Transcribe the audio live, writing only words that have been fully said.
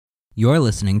You're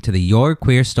listening to the Your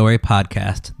Queer Story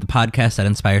podcast, the podcast that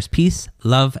inspires peace,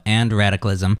 love, and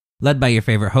radicalism, led by your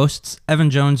favorite hosts, Evan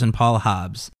Jones and Paul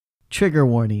Hobbs. Trigger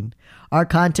warning. Our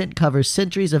content covers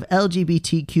centuries of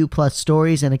LGBTQ+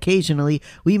 stories, and occasionally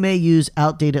we may use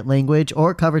outdated language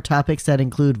or cover topics that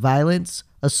include violence,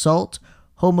 assault,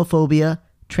 homophobia,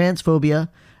 transphobia,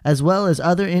 as well as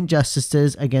other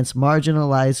injustices against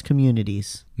marginalized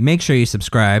communities. Make sure you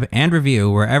subscribe and review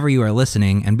wherever you are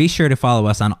listening, and be sure to follow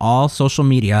us on all social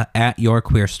media at Your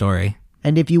Queer Story.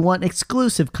 And if you want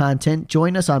exclusive content,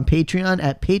 join us on Patreon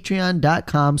at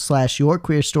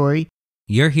patreon.com/yourqueerstory.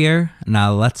 You're here,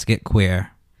 now let's get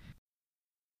queer.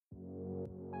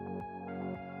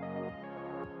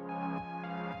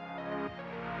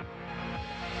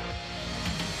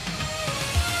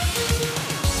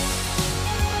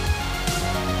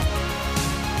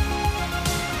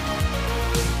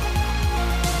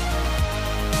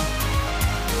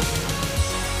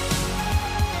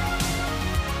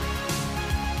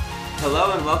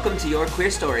 Hello and welcome to Your Queer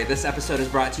Story. This episode is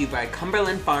brought to you by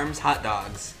Cumberland Farms Hot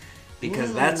Dogs.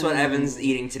 Because that's what Evan's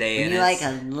eating today. And you like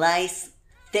a nice,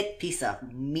 thick piece of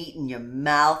meat in your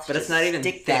mouth. But it's not even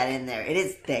thick. Stick that in there. It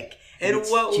is thick. In it's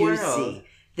what juicy. world?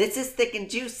 This is thick and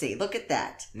juicy. Look at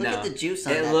that. Look at the juice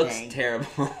on that thing. It looks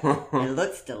terrible. It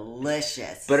looks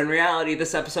delicious. But in reality,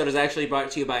 this episode is actually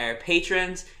brought to you by our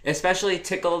patrons, especially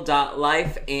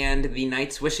Tickle.life and The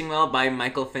Night's Wishing Well by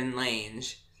Michael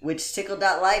Finlange. Which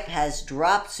Tickle.life has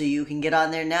dropped, so you can get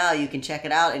on there now. You can check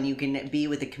it out, and you can be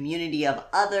with a community of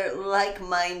other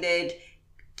like-minded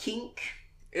kink.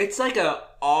 It's like a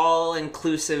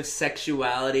all-inclusive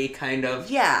sexuality kind of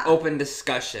open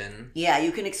discussion. Yeah,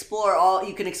 you can explore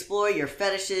your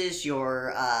fetishes,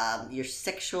 your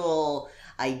sexual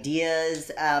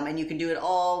ideas, and you can do it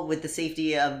all with the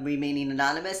safety of remaining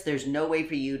anonymous. There's no way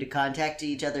for you to contact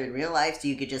each other in real life, so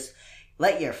you could just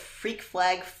let your freak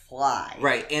flag fly.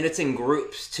 Right, and it's in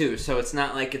groups, too. So it's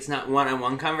not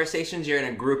one-on-one conversations. You're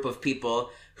in a group of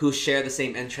people who share the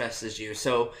same interests as you.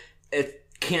 So it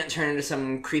can't turn into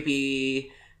some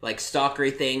creepy, like,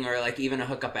 stalkery thing or, like, even a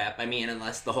hookup app. I mean,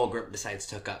 unless the whole group decides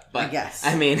to hook up. But, I guess.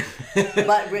 I mean...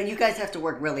 But you guys have to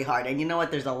work really hard. And you know what?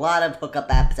 There's a lot of hookup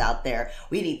apps out there.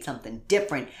 We need something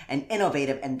different and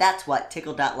innovative. And that's what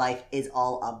Tickle.life is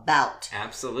all about.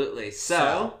 Absolutely.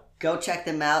 So go check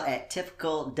them out at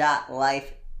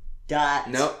tickle.life.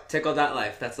 Nope,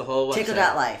 Tickle.life. That's the whole website.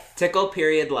 Tickle.life.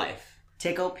 Tickle.life.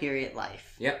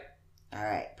 Tickle.life. Yep. All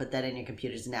right, put that in your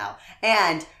computers now.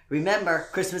 And remember,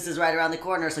 Christmas is right around the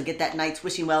corner, so get that Night's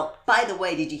Wishing Well. By the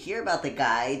way, did you hear about the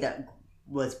guy that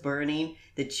was burning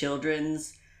the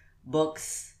children's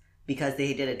books because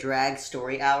they did a drag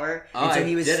story hour? Oh, and so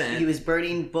he was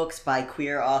burning books by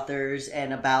queer authors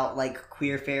and about like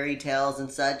queer fairy tales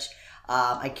and such.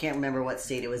 I can't remember what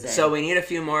state it was in. So we need a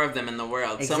few more of them in the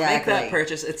world. Exactly. So make that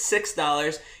purchase. It's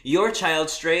 $6. Your child,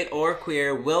 straight or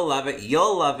queer, will love it.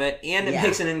 You'll love it. And it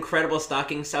makes an incredible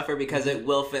stocking stuffer because it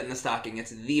will fit in the stocking.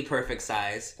 It's the perfect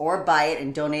size. Or buy it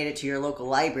and donate it to your local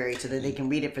library so that they can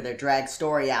read it for their drag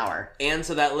story hour. And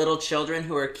so that little children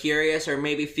who are curious or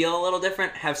maybe feel a little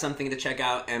different have something to check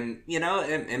out. And, you know,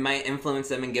 it might influence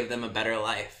them and give them a better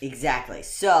life. Exactly.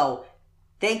 So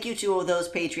thank you to all those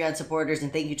Patreon supporters,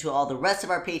 and thank you to all the rest of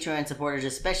our Patreon supporters,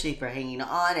 especially for hanging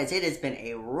on, as it has been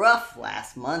a rough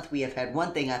last month. We have had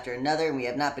one thing after another, and we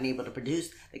have not been able to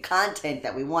produce the content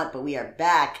that we want, but we are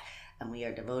back, and we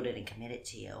are devoted and committed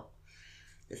to you.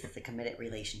 This is a committed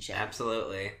relationship.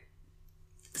 Absolutely.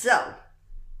 So,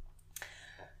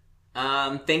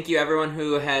 thank you everyone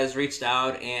who has reached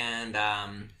out and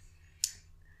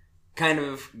kind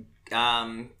of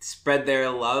spread their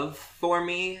love for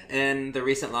me in the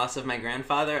recent loss of my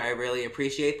grandfather. I really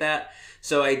appreciate that.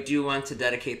 So I do want to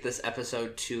dedicate this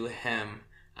episode to him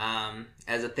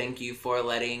as a thank you for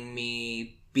letting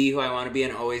me be who I want to be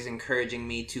and always encouraging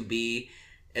me to be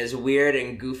as weird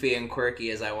and goofy and quirky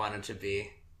as I wanted to be.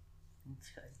 that's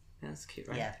good. That's cute,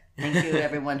 right? Yeah. Thank you to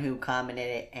everyone who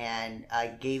commented and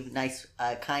gave nice,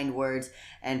 kind words,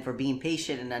 and for being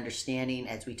patient and understanding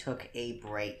as we took a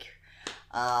break.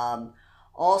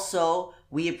 Also,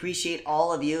 we appreciate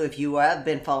all of you. If you have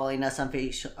been following us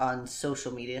on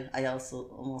social media, I also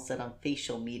almost said on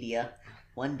facial media.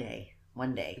 One day.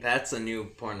 That's a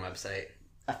new porn website.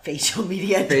 A facial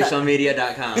media.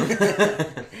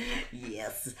 Facialmedia.com.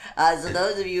 Yes. So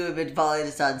those of you who have been following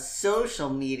us on social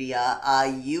media,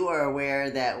 you are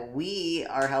aware that we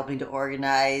are helping to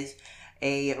organize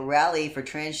a rally for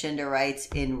transgender rights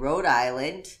in Rhode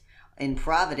Island, in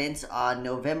Providence, on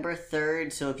November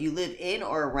 3rd. So if you live in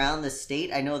or around the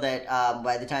state, I know that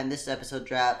by the time this episode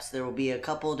drops, there will be a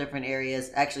couple different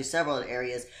areas, actually several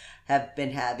areas, have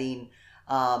been having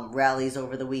rallies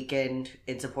over the weekend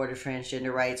in support of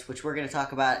transgender rights, which we're going to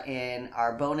talk about in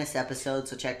our bonus episode,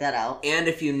 so check that out. And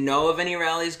if you know of any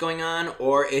rallies going on,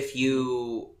 or if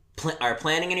you are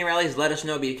planning any rallies, let us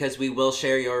know, because we will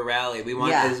share your rally. We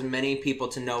want as many people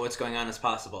to know what's going on as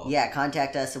possible. Yeah,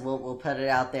 contact us and we'll put it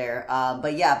out there.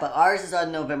 But ours is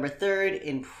on November 3rd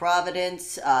in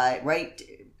Providence, right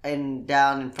and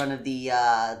down in front of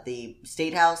the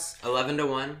State House. 11 to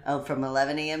 1. From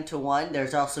 11 a.m. to 1.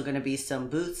 There's also going to be some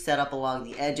booths set up along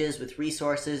the edges with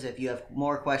resources if you have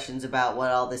more questions about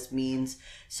what all this means.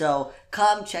 So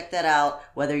come check that out.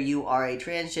 Whether you are a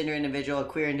transgender individual, a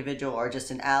queer individual, or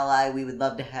just an ally, we would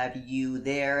love to have you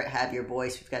there, have your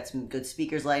voice. We've got some good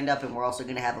speakers lined up, and we're also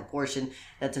going to have a portion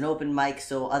that's an open mic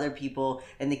so other people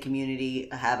in the community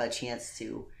have a chance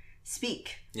to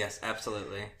speak. Yes,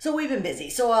 absolutely. So we've been busy.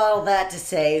 So all that to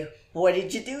say, what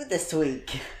did you do this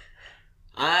week?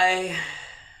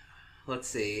 Let's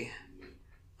see.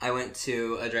 I went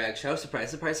to a drag show.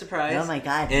 Surprise, surprise, surprise. Oh my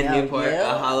God. In Newport,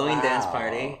 a Halloween dance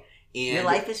party. And your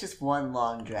life is just one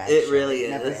long drag show. It show. really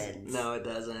Never is. ends. No, it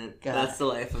doesn't. God. That's the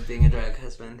life of being a drag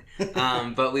husband.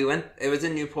 But we went, it was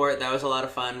in Newport. That was a lot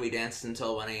of fun. We danced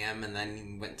until 1 a.m. and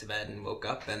then went to bed and woke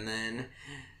up. And then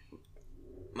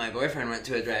my boyfriend went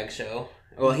to a drag show.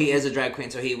 Well, he is a drag queen,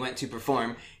 so he went to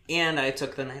perform, and I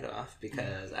took the night off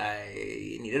because I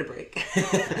needed a break.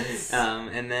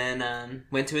 And then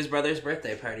went to his brother's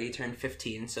birthday party. He turned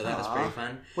 15, so that was pretty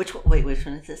fun. Which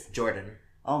one is this? Jordan.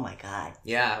 Oh my God.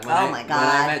 Yeah. My God. When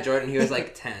I met Jordan, he was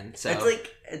like 10. So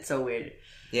it's so weird.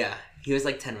 Yeah, he was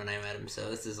like 10 when I met him, so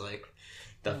this is like,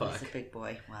 the fuck. He's a big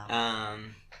boy. Wow.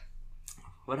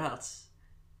 What else?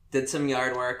 Did some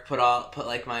yard work, put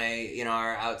like my,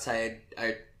 our outside,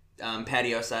 our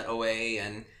patio set away,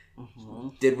 and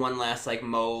did one last like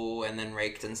mow and then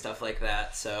raked and stuff like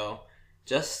that. So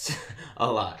just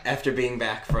a lot after being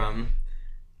back from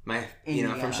my,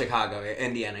 from Chicago,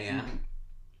 Indiana. Yeah. Mm-hmm.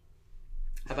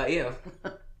 How about you?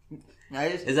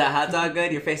 Is that hot dog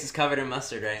good? Your face is covered in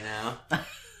mustard right now.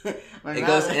 It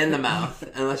goes in the mouth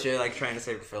unless you're like trying to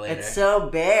save it for later. It's so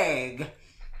big.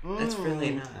 It's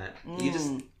really not. You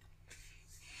just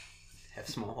have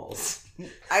small holes.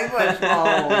 I have small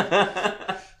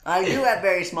holes. I do have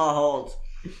very small holes.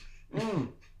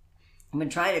 I've been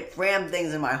trying to cram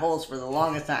things in my holes for the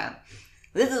longest time.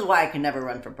 This is why I can never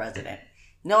run for president.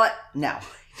 You know what? No.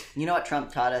 You know what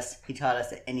Trump taught us? He taught us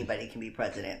that anybody can be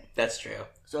president. That's true.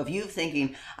 So if you're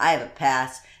thinking, I have a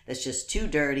past that's just too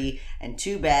dirty and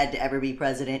too bad to ever be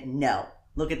president, no.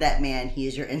 Look at that man. He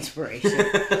is your inspiration.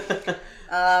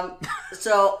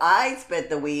 So I spent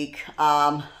the week,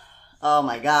 oh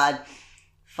my God,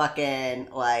 fucking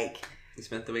like... You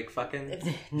spent the week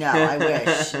fucking? No, I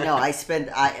wish. No,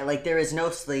 there is no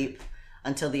sleep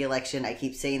until the election. I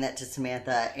keep saying that to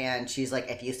Samantha, and she's like,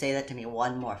 if you say that to me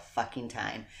one more fucking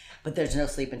time. But there's no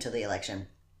sleep until the election.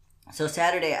 So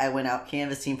Saturday, I went out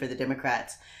canvassing for the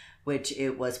Democrats, which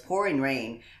it was pouring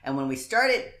rain. And when we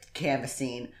started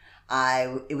canvassing,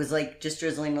 it was like just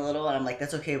drizzling a little, and I'm like,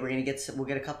 that's okay. We'll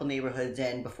get a couple neighborhoods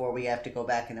in before we have to go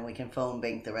back, and then we can phone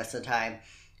bank the rest of the time.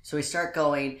 So we start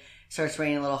going. Starts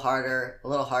raining a little harder,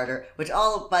 which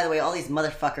by the way, all these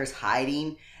motherfuckers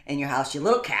hiding in your house, you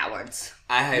little cowards.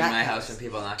 I hide in my house when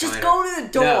people knock on my door. Just go to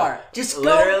the door. No, just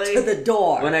go to the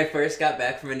door. When I first got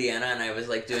back from Indiana and I was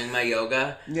like doing my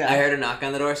yoga, yeah. I heard a knock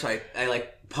on the door, so I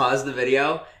like paused the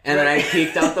video, and then I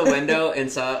peeked out the window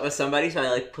and saw it was somebody, so I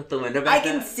like put the window back I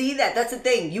can see that. That's the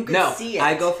thing. You can see it.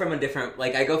 I go from an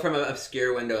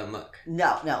obscure window and look.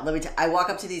 No, let me I walk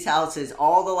up to these houses,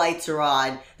 all the lights are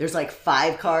on, there's like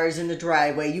 5 cars in the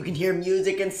driveway, you can hear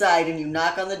music inside, and you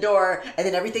knock on the door, and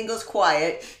then everything goes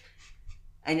quiet,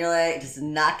 and you're like, just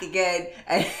knock again,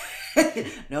 and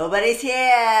nobody's here.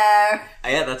 Yeah,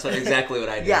 that's exactly what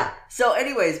I did. Yeah, so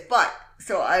anyways,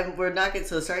 So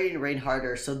it's starting to rain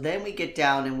harder. So then we get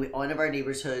down, and one of our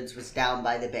neighborhoods was down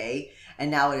by the bay, and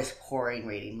now it is pouring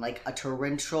raining, like a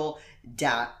torrential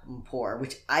downpour,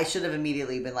 which I should have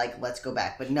immediately been like, let's go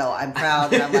back. But no, I'm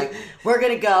proud, and I'm like, we're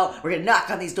going to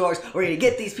knock on these doors, we're going to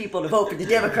get these people to vote for the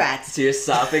Democrats. So you're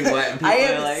sopping wet, and people I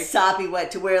am like... sopping wet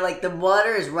to where like the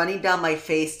water is running down my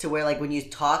face to where like when you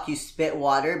talk, you spit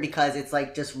water because it's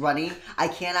like just running. I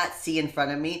cannot see in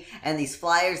front of me, and these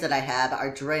flyers that I have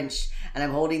are drenched. And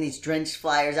I'm holding these drenched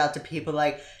flyers out to people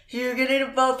like, you're going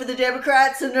to vote for the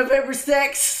Democrats on November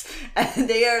 6th. And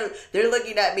they're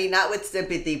looking at me, not with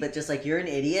sympathy, but just like, you're an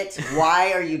idiot.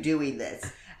 Why are you doing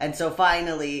this? And so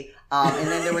finally, and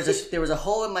then there was a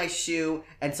hole in my shoe.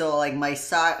 And so like my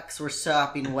socks were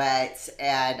sopping wet,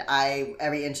 and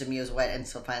every inch of me was wet. And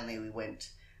so finally we went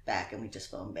back and we just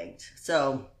phone banked.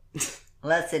 So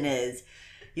lesson is,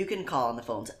 You can call on the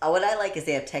phones. What I like is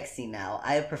they have texting now.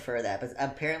 I prefer that, but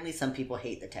apparently some people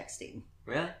hate the texting.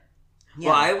 Really? Yeah.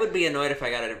 Well, I would be annoyed if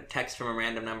I got a text from a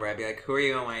random number. I'd be like, who are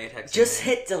you and why are you texting Just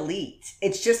me? hit delete.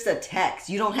 It's just a text.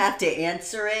 You don't have to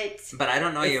answer it. But I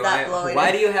don't know It's you. not blowing Why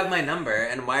up. do you have my number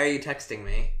and why are you texting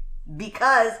me?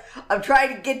 Because I'm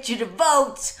trying to get you to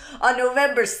vote on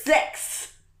November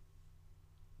 6th.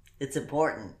 It's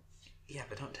important. Yeah,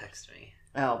 but don't text me.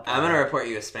 Oh, I'm going to report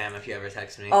you as spam if you ever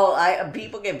text me.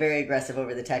 People get very aggressive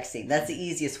over the texting. That's the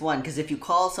easiest one, because if you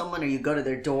call someone or you go to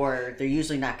their door, they're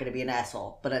usually not going to be an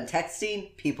asshole. But on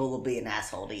texting, people will be an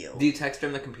asshole to you. Do you text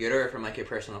from the computer or from like your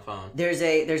personal phone? There's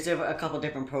a couple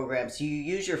different programs. You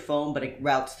use your phone, but it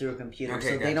routes through a computer. Okay,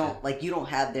 So they gotcha. don't, you don't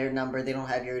have their number, they don't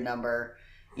have your number,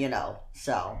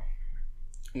 so.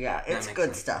 Yeah, it's makes good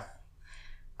sense. stuff.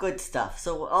 Good stuff.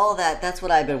 So all that's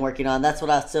what I've been working on. That's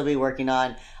what I'll still be working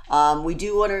on. We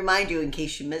do want to remind you, in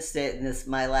case you missed it, in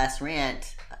my last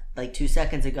rant, like 2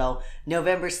 seconds ago,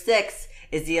 November 6th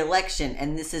is the election,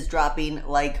 and this is dropping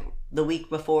like the week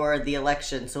before the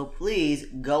election. So please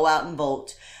go out and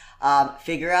vote.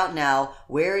 Figure out now,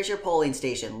 where is your polling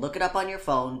station? Look it up on your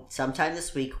phone sometime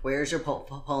this week. Where is your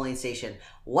polling station?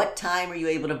 What time are you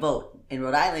able to vote? In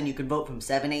Rhode Island, you can vote from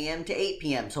 7 a.m. to 8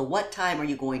 p.m. So what time are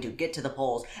you going to get to the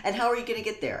polls? And how are you going to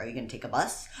get there? Are you going to take a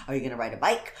bus? Are you going to ride a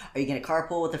bike? Are you going to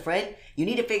carpool with a friend? You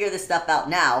need to figure this stuff out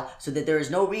now so that there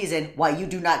is no reason why you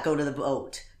do not go to the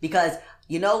vote. Because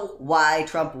you know why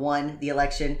Trump won the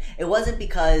election? It wasn't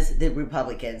because the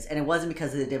Republicans, and it wasn't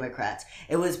because of the Democrats.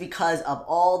 It was because of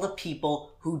all the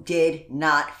people who did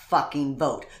not fucking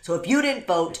vote. So if you didn't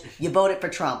vote, you voted for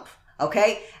Trump.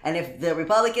 Okay? And if the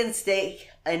Republicans stay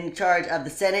in charge of the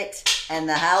Senate and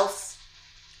the House,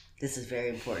 this is very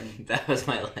important. That was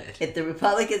my lid. If the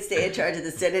Republicans stay in charge of the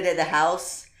Senate and the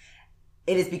House,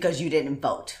 it is because you didn't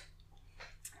vote.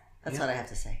 That's what I have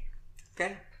to say.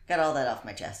 Okay. Got all that off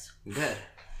my chest. Good.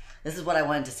 This is what I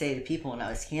wanted to say to people when I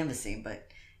was canvassing, but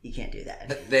you can't do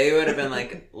that. They would have been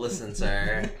like, listen,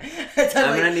 sir, I'm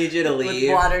I'm going to need you to with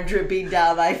leave. water dripping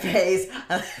down my face.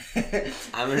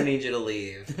 I'm going to need you to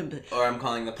leave. Or I'm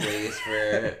calling the police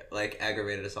for like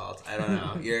aggravated assault. I don't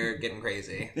know. You're getting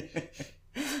crazy.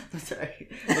 I'm sorry.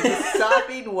 There's a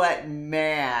sopping wet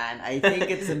man. I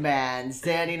think it's a man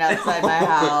standing outside my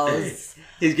house.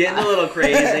 He's getting a little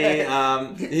crazy.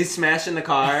 He's smashing the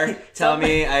car, telling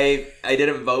me I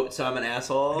didn't vote, so I'm an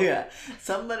asshole. Yeah.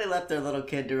 Somebody left their little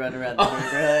kid to run around the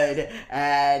neighborhood,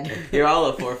 and You're all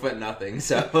a 4'0",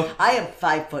 so I am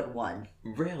 5'1".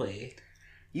 really,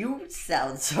 You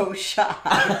sound so shy.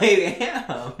 I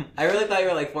am. I really thought you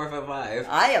were like 4'5".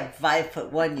 I am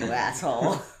 5'1", you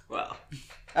asshole. Well,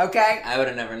 Okay? I would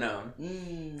have never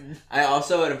known. I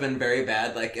also would have been very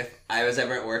bad. Like if I was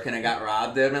ever at work and I got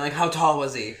robbed, they would have been like, "How tall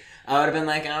was he?" I would have been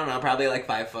like, I don't know, probably like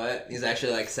 5 foot. He's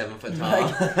actually like 7 foot tall.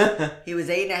 He was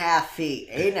 8.5 feet.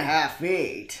 8.5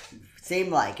 feet.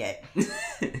 Seemed like it.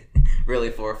 Really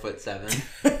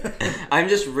 4'7". I'm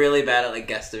just really bad at like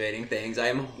guesstimating things. I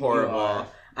am horrible. are.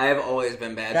 I have always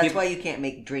been bad. That's why you can't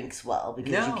make drinks well,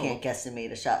 because you No. can't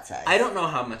guesstimate a shot size. I don't know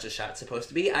how much a shot's supposed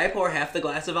to be. I pour half the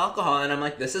glass of alcohol, and I'm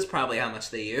like, this is probably how much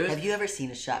they use. Have you ever seen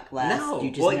a shot glass? No.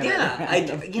 You just Well, never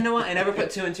yeah. You know what? I never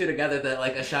put 2 and 2 together that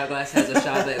like a shot glass has a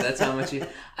shot that's how much you.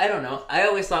 I don't know. I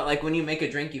always thought like when you make a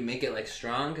drink, you make it like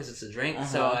strong because it's a drink.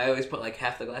 So I always put like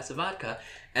half the glass of vodka,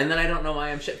 and then I don't know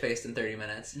why I'm shit faced in 30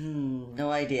 minutes.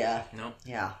 No idea. No.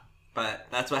 Yeah. But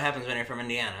that's what happens when you're from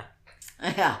Indiana.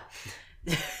 Yeah.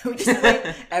 We just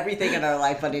blame everything in our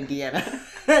life on Indiana.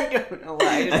 I don't know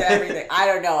why. Just everything. I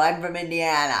don't know. I'm from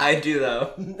Indiana. I do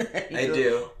though. I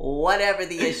do. Whatever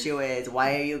the issue is,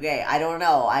 why are you gay? I don't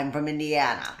know. I'm from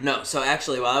Indiana. No, so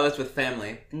actually, while I was with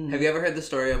family, have you ever heard the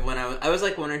story of when I was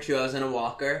like 1 or 2, I was in a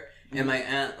walker, and my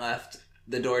aunt left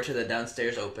the door to the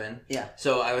downstairs open. Yeah.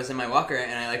 So I was in my walker,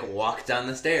 and I like walked down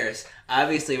the stairs.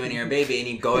 Obviously, when you're a baby and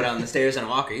you go down the stairs in a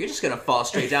walker, you're just gonna fall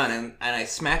straight down, and I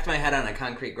smacked my head on a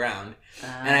concrete ground,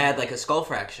 and I had like a skull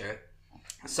fracture.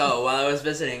 So while I was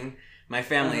visiting my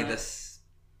family this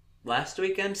last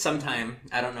weekend, sometime,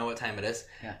 I don't know what time it is,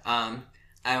 Yeah.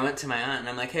 I went to my aunt and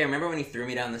I'm like, hey, remember when you threw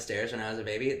me down the stairs when I was a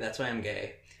baby? That's why I'm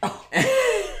gay. Oh.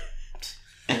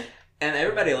 And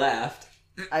everybody laughed.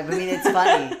 I mean, it's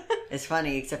funny. It's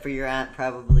funny, except for your aunt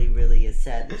probably really is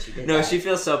sad that she did No, that. she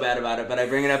feels so bad about it, but I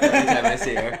bring it up every time I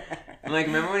see her. I'm like,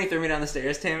 remember when you threw me down the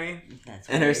stairs, Tammy? That's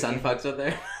And her weird. son fucks with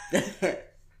her?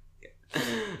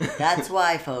 That's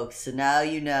why, folks. So now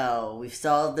you know. We've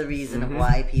solved the reason of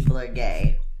why people are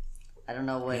gay. I don't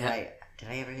know what did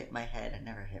I ever hit my head? I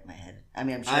never hit my head. I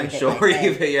mean, I'm sure I I'm hit sure my you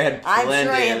head. hit your head I'm plenty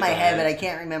sure I hit of my head, but I times.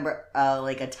 can't remember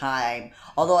like a time.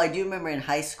 Although I do remember in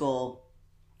high school,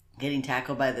 getting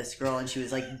tackled by this girl, and she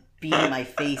was like beating my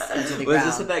face into the Was ground.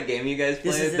 this at that game you guys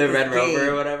This played? is The at Red this Rover game.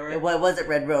 or whatever? Well, it wasn't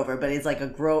Red Rover, but it's like a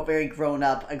very grown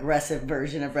up, aggressive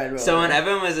version of Red Rover. So when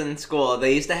Evan was in school,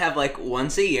 they used to have like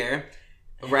once a year,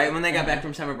 right when they got back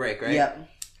from summer break, right? Yep.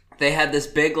 They had this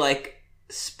big like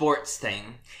sports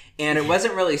thing. And it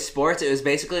wasn't really sports, it was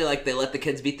basically like they let the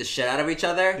kids beat the shit out of each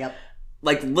other. Yep.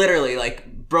 Like literally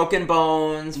like broken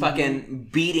bones, fucking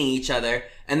beating each other.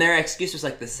 And their excuse was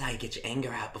like, this is how you get your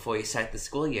anger out before you start the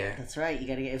school year. That's right. You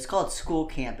gotta get. It was called school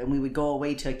camp, and we would go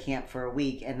away to a camp for a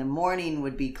week. And the morning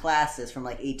would be classes from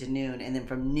like 8 to noon, and then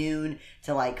from noon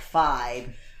to like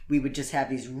 5, we would just have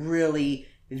these really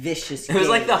vicious. It was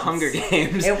like the games. Hunger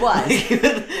Games. It was.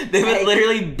 They would Like,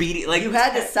 literally beat like You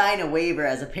had to sign a waiver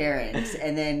as a parent,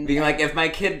 and then being like, if my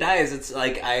kid dies, it's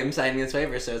like I am signing this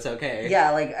waiver, so it's okay.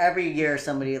 yeah, like every year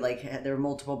somebody like there were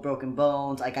multiple broken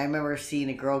bones. Like I remember seeing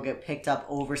a girl get picked up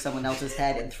over someone else's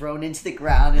head and thrown into the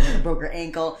ground and then broke her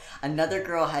ankle. Another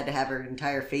girl had to have her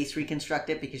entire face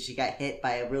reconstructed because she got hit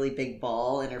by a really big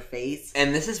ball in her face.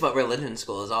 And this is what religion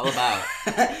school is all about.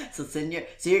 So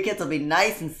your kids will be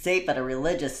nice and safe at a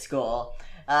religious school.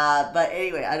 But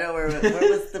anyway, I don't remember what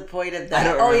was the point of that. I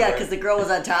don't Oh yeah, remember. because the girl was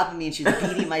on top of me and she was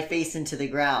beating my face into the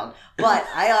ground. But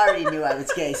I already knew I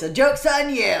was gay, so joke's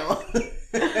on you.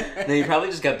 No, you probably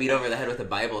just got beat over the head with a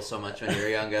Bible so much when you were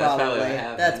younger. That's probably what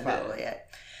happened. That's probably it.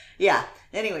 Yeah.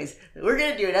 Anyways, we're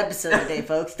gonna do an episode today,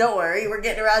 folks. Don't worry, we're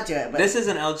getting around to it. But This is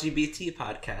an LGBT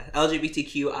podcast,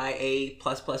 LGBTQIA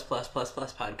plus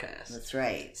podcast. that's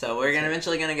right. So we're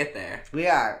eventually gonna get there. We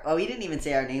are. Oh, we didn't even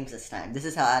say our names this time. This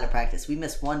is how out of practice. We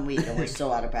missed 1 week and we're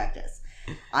so out of practice.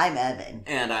 I'm Evan,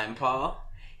 And I'm Paul.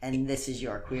 and this is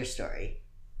your queer story.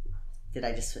 Did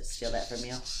I just steal that from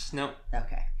you? Nope.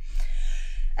 Okay.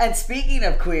 And speaking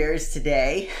of queers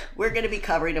today, we're going to be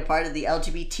covering a part of the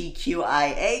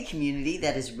LGBTQIA community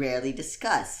that is rarely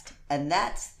discussed, and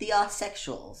that's the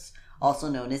asexuals, also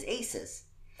known as ACEs.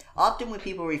 Often when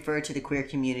people refer to the queer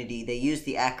community, they use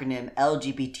the acronym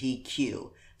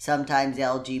LGBTQ, sometimes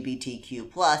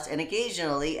LGBTQ+, and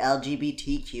occasionally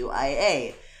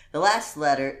LGBTQIA. The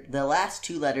last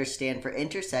 2 letters stand for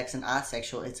intersex, and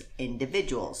asexual is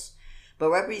individuals. But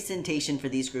representation for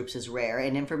these groups is rare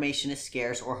and information is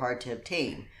scarce or hard to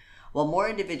obtain. While more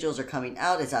individuals are coming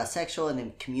out as asexual and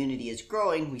the community is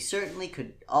growing, we certainly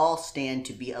could all stand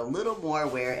to be a little more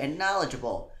aware and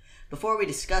knowledgeable. Before we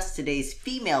discuss today's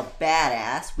female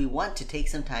badass, we want to take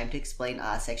some time to explain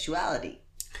asexuality.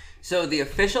 So the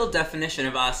official definition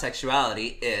of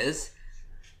asexuality is: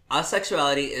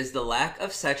 asexuality is the lack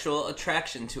of sexual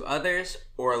attraction to others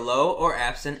or low or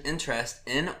absent interest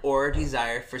in or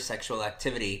desire for sexual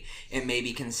activity. It may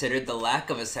be considered the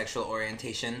lack of a sexual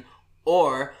orientation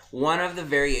or one of the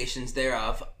variations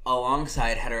thereof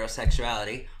alongside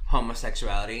heterosexuality,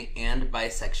 homosexuality, and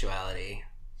bisexuality.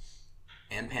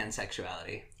 And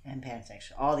pansexuality. And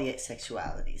pansexual, all the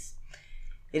sexualities.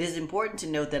 It is important to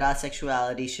note that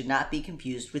asexuality should not be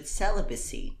confused with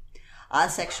celibacy.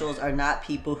 Asexuals are not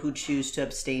people who choose to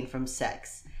abstain from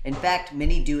sex. In fact,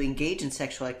 many do engage in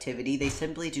sexual activity, they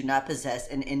simply do not possess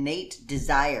an innate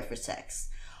desire for sex.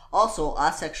 Also,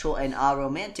 asexual and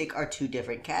aromantic are 2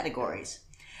 different categories.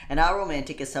 An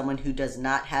aromantic is someone who does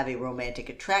not have a romantic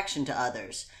attraction to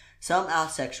others. Some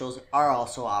asexuals are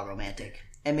also aromantic,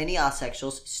 and many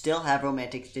asexuals still have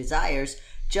romantic desires,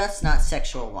 just not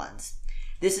sexual ones.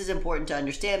 This is important to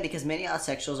understand because many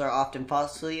asexuals are often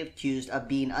falsely accused of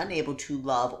being unable to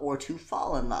love or to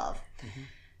fall in love. Mm-hmm.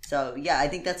 So, yeah, I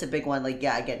think that's a big one. Like,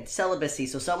 yeah, again, celibacy.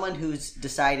 So someone who's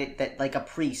decided that, like a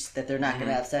priest, that they're not going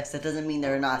to have sex, that doesn't mean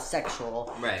they're not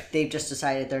sexual. Right. They've just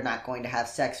decided they're not going to have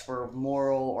sex for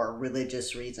moral or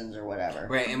religious reasons or whatever.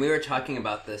 Right, and we were talking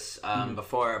about this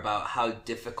before, about how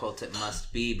difficult it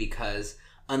must be because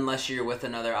unless you're with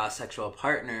another asexual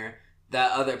partner,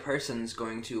 that other person's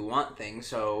going to want things.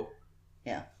 So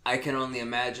yeah, I can only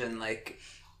imagine like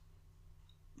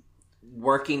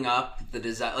working up the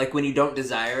desire, like when you don't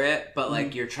desire it, but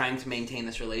like you're trying to maintain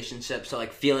this relationship. So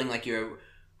like feeling like you're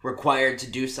required to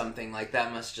do something like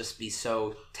that must just be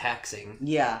so taxing.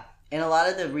 Yeah. And a lot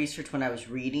of the research when I was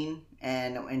reading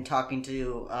and talking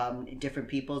to different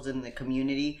peoples in the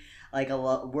community, like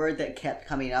a word that kept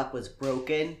coming up was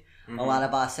broken. Mm-hmm. A lot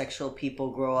of asexual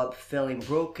people grow up feeling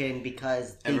broken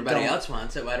because everybody else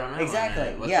wants it. Why don't I exactly.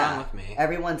 want it? What's yeah. wrong with me?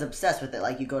 Everyone's obsessed with it.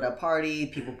 Like you go to a party,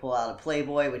 people pull out a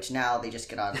Playboy, which now they just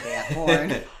get on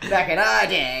porn. Back in our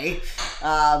day,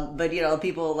 but you know,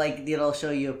 people like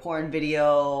show you a porn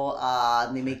video.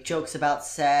 They make jokes about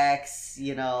sex.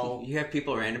 You know, you have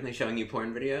people randomly showing you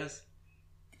porn videos.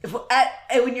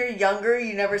 When you're younger,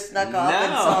 you never snuck off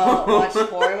and watched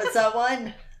porn with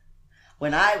someone.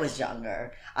 when I was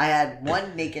younger, I had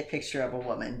one naked picture of a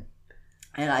woman,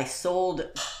 and I sold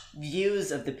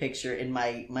views of the picture in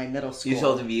my middle school. You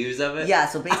sold views of it? Yeah,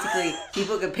 so basically,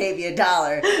 people could pay me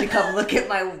 $1 to come look at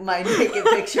my naked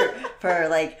picture for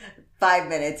like 5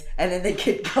 minutes, and then they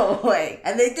could go away.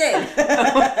 And they did.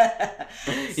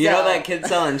 You know that kid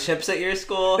selling chips at your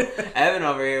school? Evan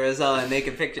over here was selling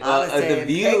naked pictures. The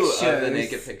view of the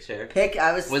naked picture.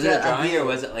 Was it a drawing or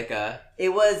was it like a... It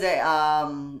was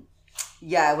a...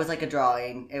 Yeah, it was like a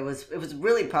drawing. It was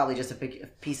really probably just a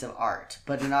piece of art.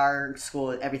 But in our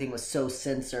school, everything was so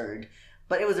censored.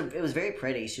 But it was very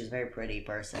pretty. She was a very pretty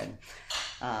person.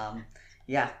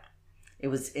 Yeah.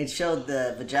 It showed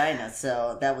the vagina,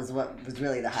 so that was what was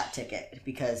really the hot ticket,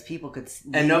 because people could...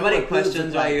 And nobody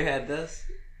questions why you had this?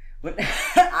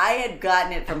 I had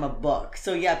gotten it from a book.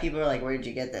 So yeah, people were like, where did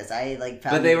you get this? I like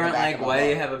found But they it in the weren't back like, of a why do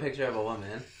you book. have a picture of a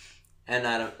woman? And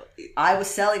not a... I was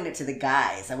selling it to the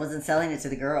guys. I wasn't selling it to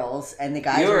the girls. And the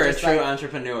guys You were a just true like,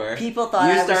 entrepreneur. People thought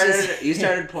you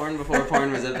started porn before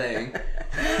porn was a thing.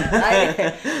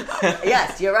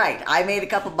 Yes, you're right. I made a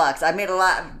couple bucks. I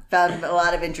found a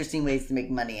lot of interesting ways to make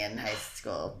money in high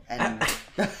school. And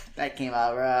that came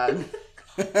out wrong.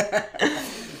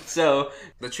 So,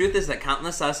 the truth is that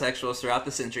countless asexuals throughout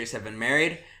the centuries have been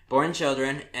married, born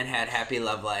children, and had happy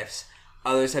love lives.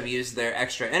 Others have used their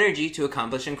extra energy to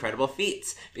accomplish incredible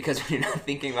feats, because when you're not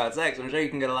thinking about sex, I'm sure you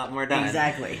can get a lot more done.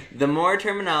 Exactly. The more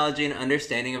terminology and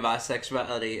understanding of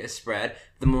asexuality is spread,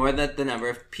 the more that the number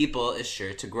of people is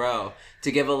sure to grow.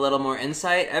 To give a little more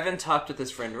insight, Evan talked with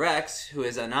his friend Rex, who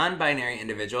is a non-binary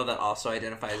individual that also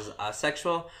identifies as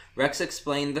asexual. Rex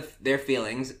explained their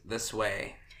feelings this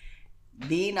way.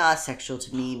 Being asexual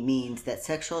to me means that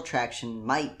sexual attraction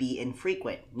might be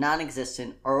infrequent,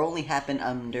 non-existent, or only happen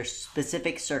under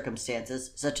specific circumstances,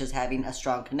 such as having a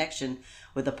strong connection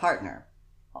with a partner,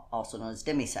 also known as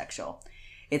demisexual.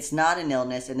 It's not an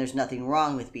illness, and there's nothing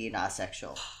wrong with being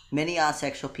asexual. Many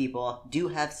asexual people do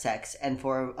have sex, and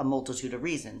for a multitude of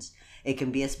reasons. It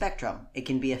can be a spectrum. It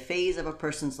can be a phase of a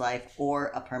person's life or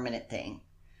a permanent thing.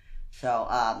 So,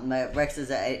 Rex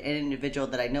is an individual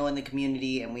that I know in the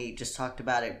community, and we just talked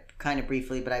about it kind of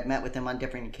briefly, but I've met with him on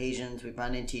different occasions. We've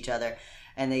run into each other,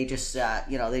 and they just,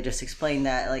 they just explain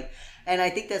that, and I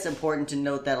think that's important to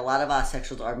note that a lot of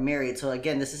asexuals are married. So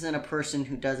again, this isn't a person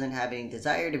who doesn't have any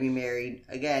desire to be married.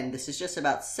 Again, this is just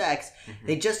about sex. Mm-hmm.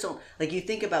 They just don't, you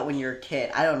think about when you're a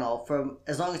kid, I don't know, from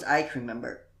as long as I can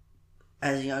remember,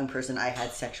 as a young person, I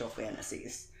had sexual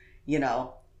fantasies.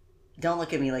 Don't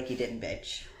look at me like you didn't,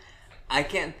 bitch. I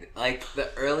can't, the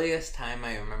earliest time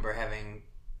I remember having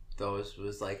those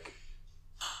was,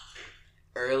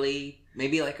 early,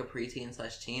 maybe, a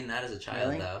preteen/teen, not as a child,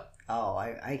 really? Though. Oh,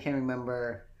 I can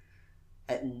remember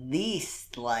at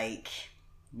least,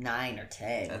 9 or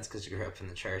 10. That's because you grew up in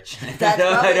the church. I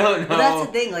don't know. But that's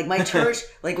the thing, my church,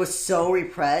 was so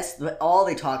repressed, but all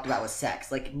they talked about was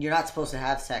sex. You're not supposed to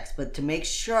have sex, but to make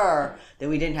sure that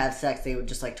we didn't have sex, they would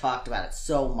just, talked about it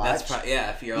so much. That's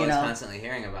if you're always constantly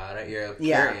hearing about it, you're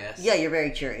curious. Yeah, you're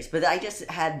very curious. But I just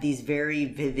had these very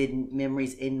vivid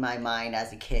memories in my mind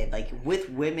as a kid, with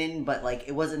women, but,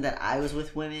 it wasn't that I was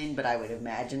with women, but I would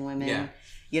imagine women.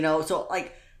 Yeah.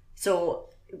 So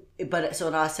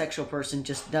an asexual person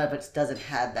just doesn't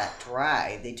have that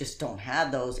drive. They just don't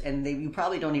have those, and you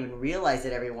probably don't even realize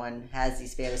that everyone has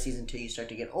these fantasies until you start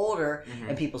to get older, mm-hmm.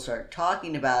 and people start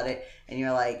talking about it, and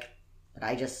you're like, but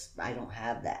I don't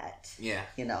have that. Yeah.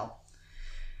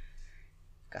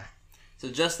 God. So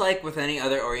just like with any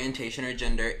other orientation or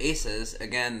gender, ACEs,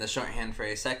 again the shorthand for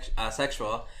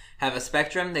asexual, have a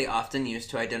spectrum they often use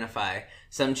to identify.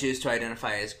 Some choose to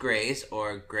identify as grays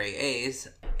or gray A's.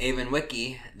 Avon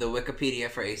Wiki, the Wikipedia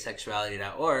for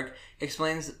asexuality.org,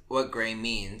 explains what gray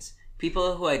means.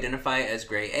 People who identify as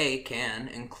gray A can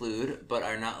include, but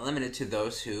are not limited to,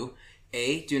 those who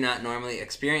A. do not normally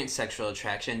experience sexual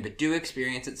attraction, but do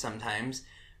experience it sometimes.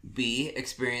 B.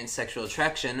 experience sexual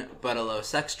attraction, but a low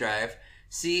sex drive.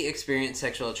 C. experience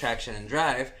sexual attraction and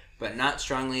drive, but not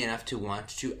strongly enough to want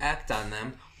to act on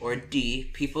them. Or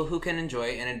D, people who can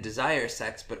enjoy and desire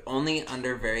sex, but only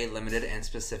under very limited and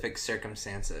specific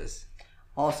circumstances.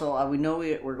 Also, we know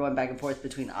we're going back and forth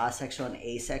between asexual and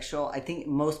asexual. I think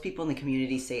most people in the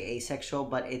community say asexual,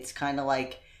 but it's kind of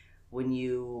when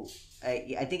you...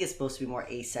 I think it's supposed to be more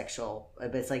asexual,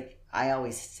 but it's I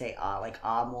always say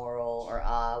amoral or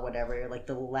whatever,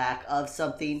 the lack of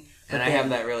something. And I have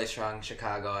that really strong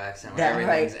Chicago accent where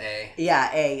everything's A.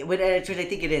 Yeah, A. Which I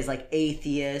think it is,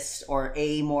 atheist or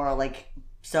amoral,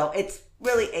 so it's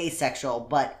really asexual,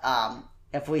 but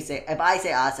if I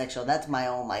say asexual, that's my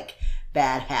own,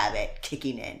 bad habit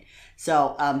kicking in.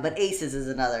 So, but aces is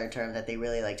another term that they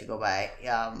really like to go by.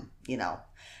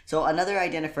 So another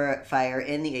identifier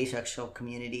in the asexual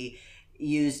community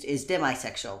used is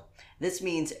demisexual. This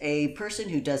means a person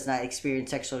who does not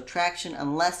experience sexual attraction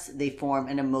unless they form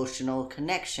an emotional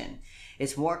connection.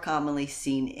 It's more commonly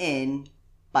seen in,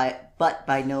 but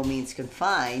by no means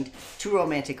confined, to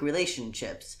romantic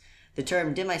relationships. The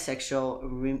term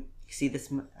demisexual, see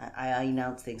this, I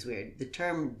announce things weird. The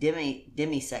term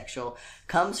demisexual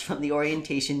comes from the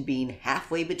orientation being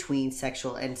halfway between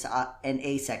sexual and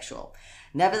asexual.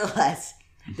 Nevertheless,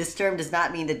 this term does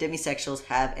not mean that demisexuals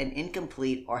have an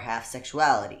incomplete or half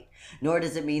sexuality, nor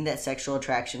does it mean that sexual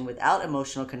attraction without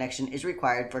emotional connection is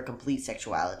required for complete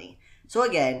sexuality. So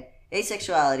again,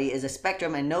 asexuality is a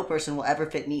spectrum and no person will ever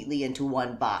fit neatly into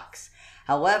one box.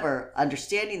 However,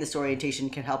 understanding this orientation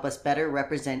can help us better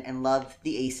represent and love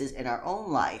the aces in our own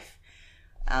life.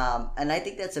 And I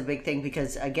think that's a big thing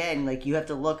because, again, like you have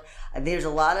to look, there's a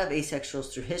lot of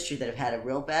asexuals through history that have had a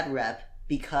real bad rep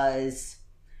because,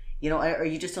 or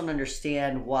you just don't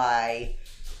understand why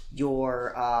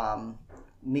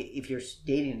if you're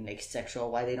dating an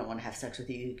asexual, why they don't want to have sex with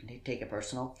you. You can take it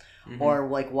personal. Mm-hmm. Or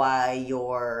like why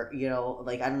you're,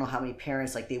 like I don't know how many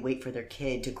parents, like they wait for their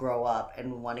kid to grow up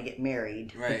and want to get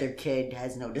married, right. But their kid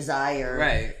has no desire,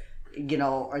 right?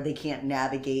 Or they can't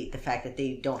navigate the fact that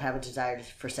they don't have a desire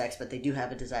for sex, but they do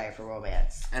have a desire for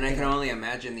romance. And I can only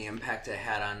imagine the impact it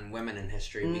had on women in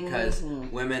history because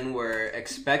women were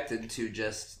expected to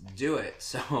just do it.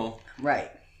 So right,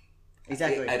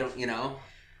 exactly. I don't,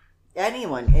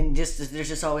 Anyone, and there's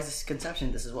just always this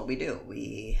conception, this is what we do.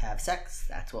 We have sex.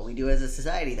 That's what we do as a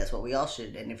society. That's what we all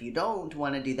should. And if you don't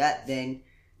want to do that, then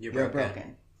you're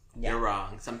broken. Yeah. You're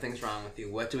wrong. Something's wrong with you.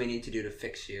 What do we need to do to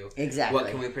fix you? Exactly.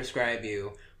 What can we prescribe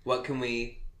you? What can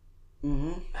we...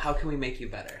 How can we make you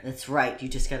better? That's right. You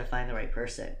just got to find the right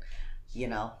person.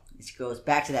 It goes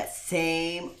back to that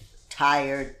same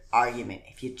tired argument.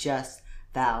 If you just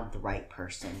found the right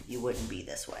person, you wouldn't be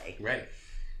this way. Right.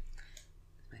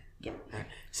 Yep.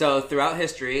 So throughout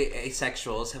history,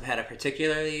 asexuals have had a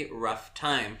particularly rough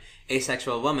time.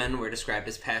 Asexual women were described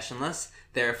as passionless.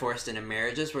 They were forced into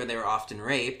marriages where they were often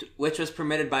raped, which was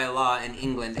permitted by law in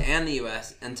England and the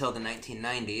U.S. until the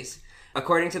 1990s.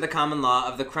 According to the Common Law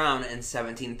of the Crown in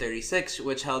 1736,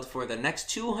 which held for the next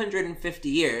 250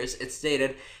 years, it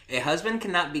stated, "A husband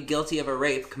cannot be guilty of a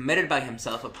rape committed by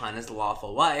himself upon his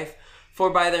lawful wife, for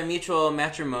by their mutual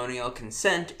matrimonial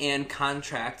consent and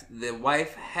contract the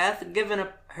wife hath given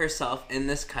up herself in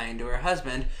this kind to her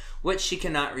husband, which she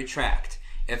cannot retract.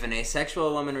 If an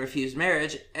asexual woman refused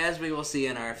marriage, as we will see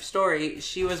in our story,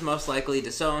 she was most likely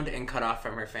disowned and cut off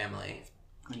from her family."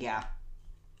 Yeah.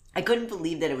 I couldn't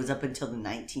believe that it was up until the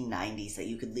 1990s that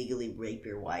you could legally rape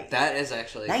your wife. That is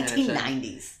actually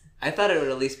 1990s. I thought it would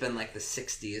at least been like the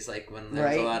 60s, like when there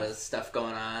was a lot of stuff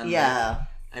going on. Yeah.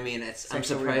 I'm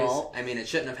surprised. Revolt. It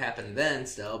shouldn't have happened then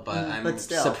still, but I'm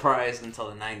surprised until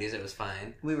the 90s it was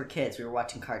fine. We were kids. We were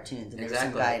watching cartoons, and there was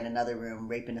some guy in another room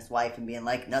raping his wife and being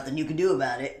like, nothing you can do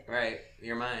about it. Right.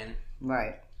 You're mine.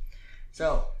 Right.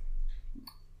 So,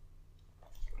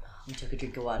 we took a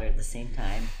drink of water at the same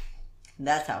time.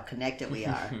 That's how connected we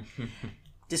are.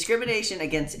 Discrimination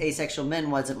against asexual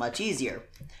men wasn't much easier.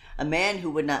 A man who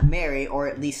would not marry, or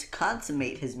at least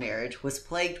consummate his marriage, was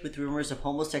plagued with rumors of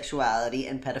homosexuality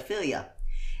and pedophilia.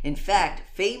 In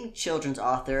fact, famed children's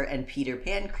author and Peter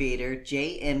Pan creator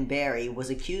J.M. Barrie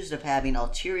was accused of having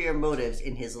ulterior motives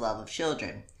in his love of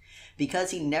children.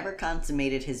 Because he never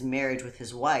consummated his marriage with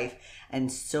his wife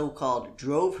and so-called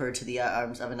drove her to the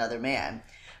arms of another man.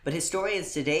 But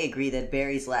historians today agree that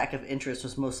Barrie's lack of interest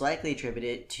was most likely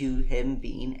attributed to him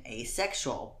being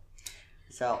asexual.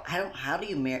 So, how do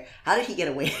he get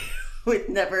away with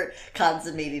never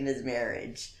consummating his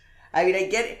marriage? I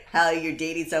get how you're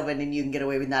dating someone and you can get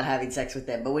away with not having sex with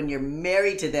them, but when you're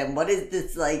married to them, what is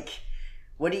this like?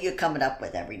 What are you coming up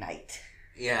with every night?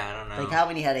 Yeah, I don't know. Like, how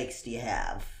many headaches do you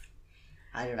have?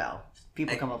 I don't know.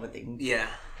 People come up with things. Yeah,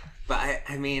 but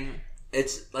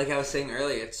it's like I was saying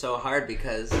earlier, it's so hard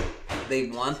because they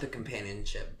want the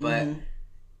companionship, but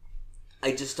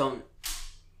I just don't.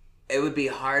 It would be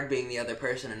hard being the other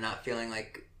person and not feeling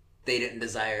like they didn't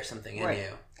desire something in you.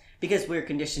 Because we're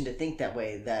conditioned to think that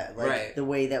way, that the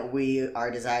way that we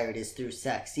are desired is through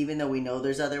sex. Even though we know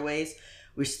there's other ways,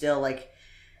 we're still like...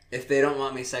 If they don't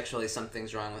want me sexually,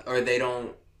 something's wrong with... Or they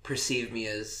don't perceive me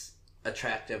as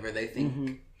attractive, or they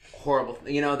think horrible...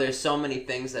 there's so many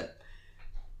things that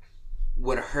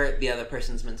would hurt the other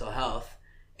person's mental health.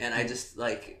 And I just,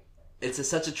 it's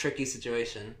such a tricky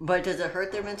situation. But does it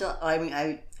hurt their mental...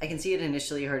 I can see it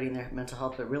initially hurting their mental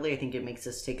health, but really I think it makes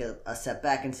us take a step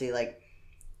back and say,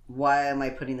 why am I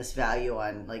putting this value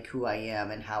on like who I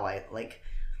am and how I like?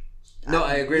 No,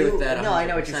 I agree with that. 100%. No, I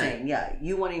know what you're saying. Yeah,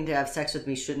 you wanting to have sex with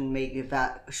me shouldn't make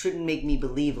me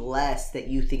believe less that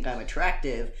you think I'm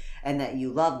attractive and that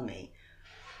you love me.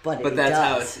 But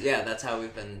that's that's how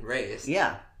we've been raised.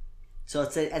 Yeah. So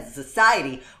as a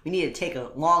society, we need to take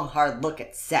a long, hard look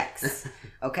at sex,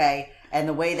 okay? And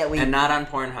the way that we... And not on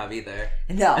Pornhub either.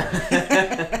 No.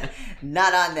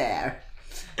 Not on there.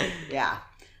 Yeah.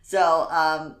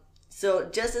 So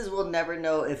just as we'll never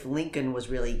know if Lincoln was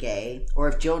really gay, or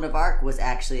if Joan of Arc was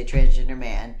actually a transgender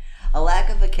man, a lack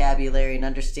of vocabulary and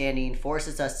understanding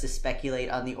forces us to speculate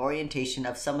on the orientation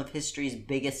of some of history's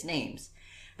biggest names.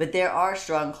 But there are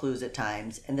strong clues at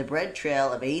times, and the bread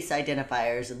trail of ace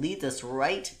identifiers leads us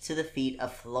right to the feet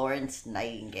of Florence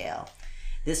Nightingale.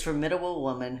 This formidable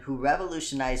woman who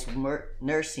revolutionized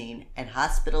nursing and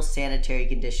hospital sanitary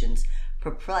conditions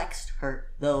perplexed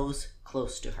those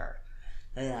close to her.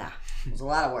 Yeah, it was a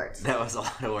lot of words. That was a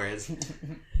lot of words.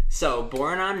 So,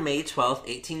 born on May 12th,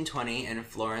 1820 in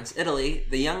Florence, Italy,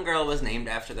 the young girl was named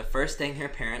after the first thing her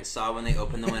parents saw when they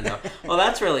opened the window. Well,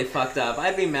 that's really fucked up.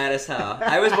 I'd be mad as hell.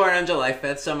 I was born on July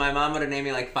 5th, so my mom would have named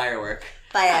me like Firework.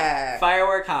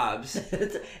 Firework Hobbs.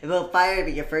 Well, Fire would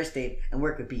be your first name, and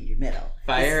Work would be your middle.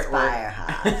 Fire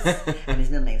Hobbs. And his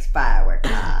middle name's Firework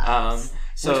Hobbs.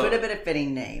 Which would have been a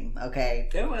fitting name, okay?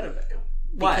 It would have been.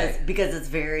 Why? Because it's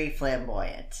very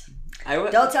flamboyant. I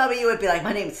would. Don't tell me you would be like,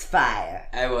 my name's Fire.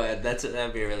 I would.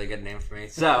 That'd be a really good name for me.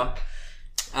 So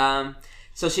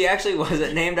she actually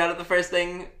wasn't named out of the first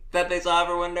thing that they saw of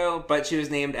her window, but she was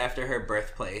named after her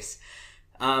birthplace.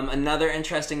 Another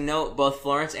interesting note: both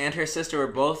Florence and her sister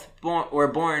were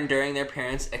born during their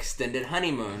parents' extended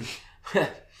honeymoon.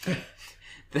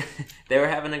 They were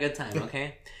having a good time.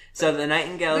 Okay, so the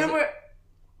Nightingales.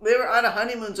 They were on a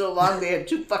honeymoon so long they had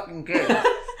 2 fucking kids.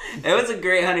 It was a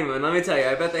great honeymoon, let me tell you.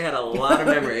 I bet they had a lot of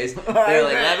memories. They were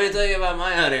like, let me tell you about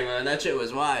my honeymoon. That shit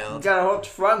was wild. Got a whole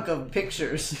trunk of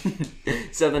pictures.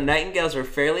 So the Nightingales were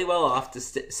fairly well off, to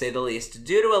say the least,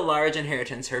 due to a large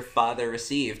inheritance her father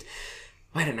received.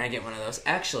 Why didn't I get one of those?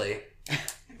 Actually,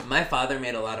 my father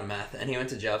made a lot of meth, and he went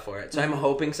to jail for it. So I'm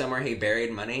hoping somewhere he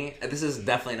buried money. This is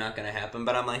definitely not going to happen,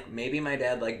 but I'm like, maybe my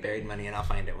dad buried money, and I'll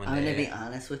find it one day. I'm going to be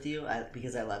honest with you,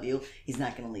 because I love you. He's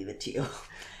not going to leave it to you.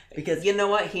 Because you know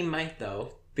what? He might,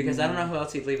 though. Because I don't know who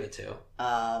else he'd leave it to.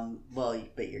 Well,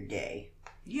 but you're gay.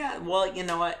 Yeah, well, you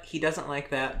know what? He doesn't like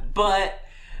that, but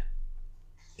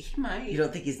he might. You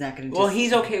don't think he's not going to Well,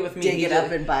 he's okay with me. Dig it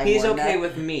up and buy He's more okay nut?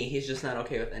 with me. He's just not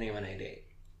okay with anyone I date.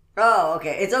 Oh,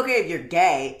 okay. It's okay if you're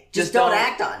gay. Just don't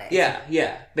act on it.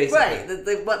 Yeah, basically.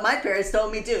 Right. What my parents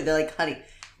told me too. They're like, honey,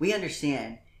 we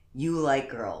understand you like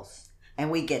girls,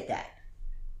 and we get that.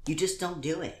 You just don't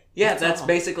do it. Yeah, that's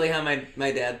basically how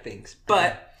my dad thinks.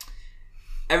 But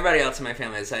everybody else in my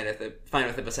family is fine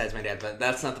with it besides my dad, but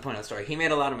that's not the point of the story. He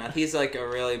made a lot of meth. He's like a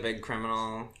really big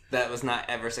criminal that was not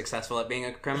ever successful at being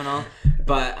a criminal.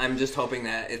 But I'm just hoping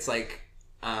that it's like...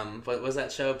 what was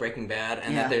that show? Breaking Bad,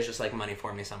 and that there's just like money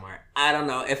for me somewhere. I don't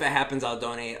know. If it happens, I'll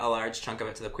donate a large chunk of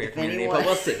it to the queer community, but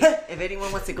we'll see. If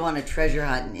anyone wants to go on a treasure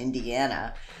hunt in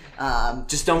Indiana,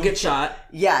 just don't get shot.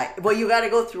 Yeah, well, you got to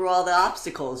go through all the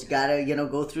obstacles. You got to,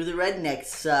 go through the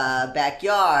rednecks'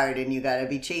 backyard, and you got to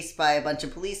be chased by a bunch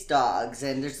of police dogs,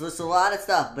 and there's just a lot of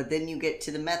stuff. But then you get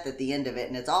to the meth at the end of it,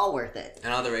 and it's all worth it.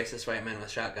 And all the racist white men with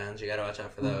shotguns. You got to watch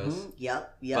out for those. Mm-hmm.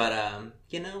 Yep. But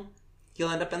you'll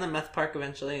end up in the meth park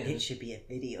eventually. And... It should be a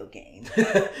video game.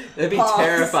 It'd be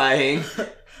terrifying.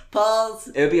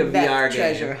 It would be a VR game.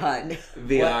 Treasure hunt.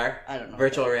 VR. What? I don't know.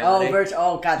 Virtual reality.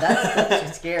 Oh, God,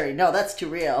 that's scary. No, that's too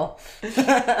real.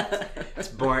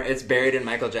 It's buried in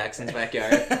Michael Jackson's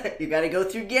backyard. You got to go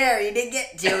through Gary to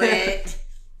get to it.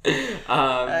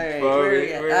 All right,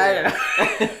 I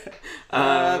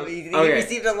don't know. You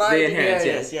received a large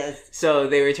inheritance, yes. So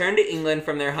they returned to England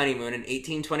from their honeymoon in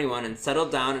 1821 and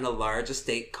settled down in a large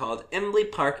estate called Embley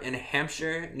Park in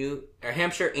Hampshire,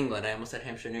 England. I almost said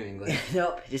Hampshire, New England.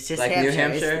 Nope, it's just like Hampshire. New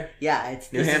Hampshire.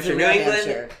 It's New Hampshire, New England.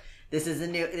 Hampshire. This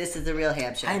is the real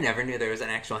Hampshire. I never knew there was an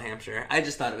actual Hampshire. I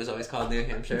just thought it was always called New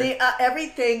Hampshire.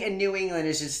 Everything in New England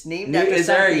is just named after something. Is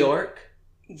there a York?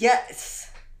 Yes.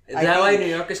 Is that why New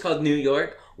York is called New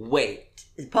York? Wait.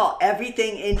 Paul,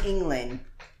 everything in England,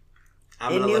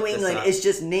 in New England, is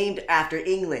just named after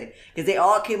England. Because they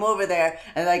all came over there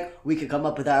and we could come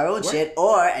up with our own shit,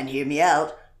 or, and hear me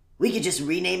out, we could just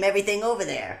rename everything over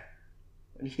there.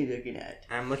 What are you looking at?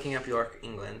 I'm looking up York,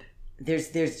 England.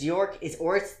 There's York,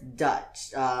 or it's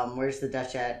Dutch. Where's the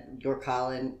Dutch at? York,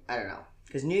 Holland? I don't know.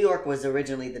 Because New York was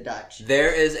originally the Dutch.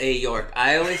 There is a York.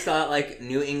 I always thought, like,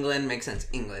 New England makes sense.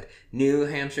 England. New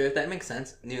Hampshire, that makes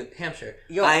sense. New Hampshire.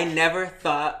 York. I never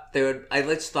thought there would... I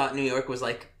just thought New York was,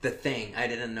 like, the thing. I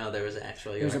didn't know there was an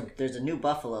actual York. There's a New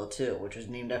Buffalo, too, which was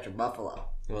named after Buffalo.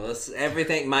 Well, this,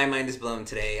 everything... My mind is blown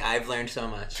today. I've learned so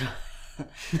much.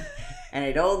 And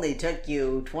it only took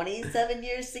you 27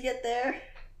 years to get there?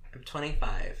 I'm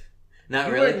 25. Not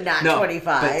You really. were not no,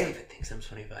 25. But David thinks I'm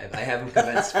 25. I have him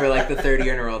convinced for like the third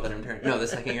year in a row that I'm turning. No, the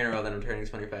second year in a row that I'm turning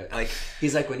 25. Like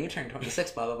he's like, when you turn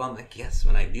 26, blah blah blah. I'm like, yes,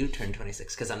 when I do turn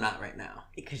 26, because I'm not right now.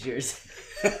 Because you're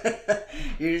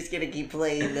just gonna keep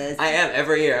playing this. I am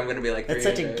every year. I'm gonna be like. That's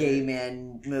such a gay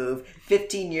man move.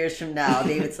 15 years from now,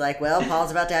 David's like, well,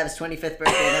 Paul's about to have his 25th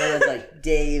birthday, and everyone's like,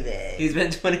 David. He's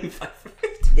been 25 for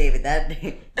David,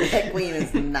 that queen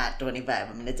is not 25.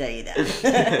 I'm going to tell you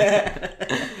that.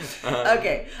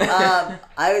 Okay.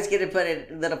 I was going to put a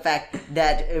little fact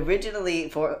that originally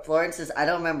Florence's, I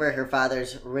don't remember her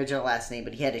father's original last name,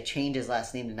 but he had to change his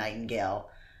last name to Nightingale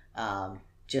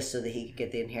just so that he could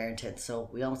get the inheritance. So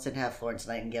we almost didn't have Florence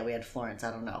Nightingale. We had Florence,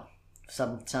 I don't know,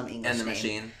 some English name. And the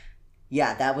Machine.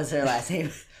 Yeah, that was her last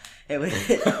name. It was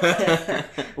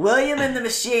William and the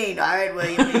Machine. All right,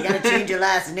 William, you gotta change your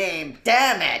last name.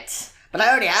 Damn it! But I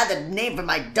already had the name for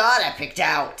my daughter picked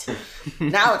out.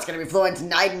 Now it's gonna be Florence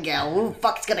Nightingale. Who the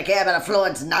fuck's gonna care about a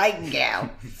Florence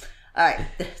Nightingale? All right,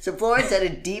 so Florence had a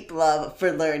deep love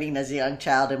for learning as a young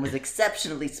child and was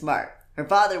exceptionally smart. Her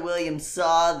father, William,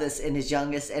 saw this in his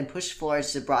youngest and pushed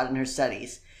Florence to broaden her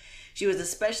studies. She was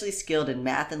especially skilled in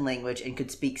math and language and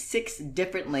could speak 6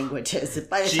 different languages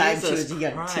by the time she was a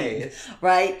young teen.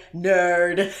 Right?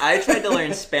 Nerd. I tried to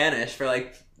learn Spanish for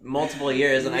like multiple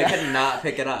years and I could not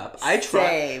pick it up. I tried.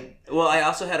 Same. Well, I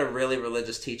also had a really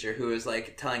religious teacher who was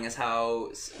like telling us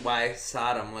why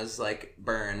Sodom was like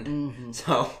burned. Mm-hmm.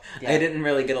 So I didn't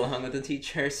really get along with the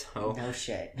teacher. So no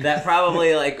shit. That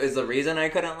probably like is the reason I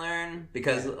couldn't learn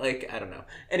because like I don't know.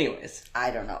 Anyways,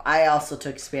 I don't know. I also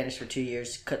took Spanish for 2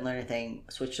 years. Couldn't learn a thing.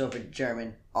 Switched over to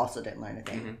German. Also didn't learn a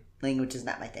thing. Mm-hmm. Language is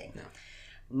not my thing. No.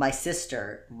 My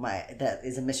sister, that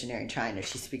is a missionary in China.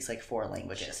 She speaks like 4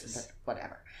 languages. But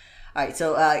whatever. All right,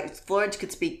 so Florence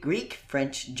could speak Greek,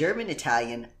 French, German,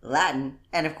 Italian, Latin,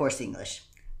 and of course English.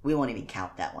 We won't even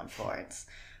count that one, Florence.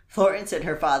 Florence and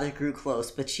her father grew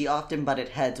close, but she often butted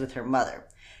heads with her mother.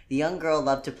 The young girl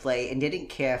loved to play and didn't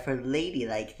care for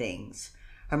ladylike things.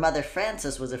 Her mother,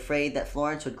 Frances, was afraid that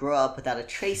Florence would grow up without a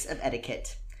trace of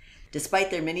etiquette.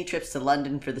 Despite their many trips to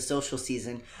London for the social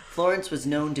season, Florence was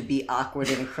known to be awkward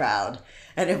in a crowd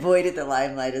and avoided the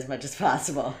limelight as much as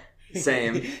possible.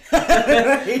 Same.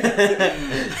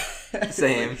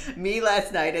 Same. Me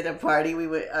last night at a party we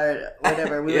went or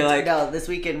whatever we went to, this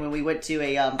weekend when we went to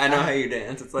a I know how you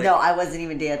dance. It's like no, I wasn't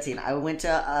even dancing. I went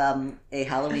to a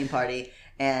Halloween party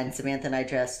and Samantha and I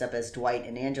dressed up as Dwight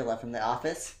and Angela from The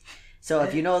Office. So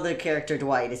if you know the character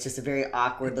Dwight, it's just a very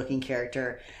awkward looking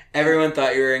character. Everyone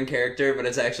thought you were in character, but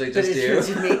it's actually just you.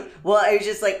 Just me. Well, it was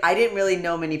just like, I didn't really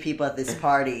know many people at this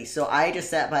party, so I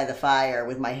just sat by the fire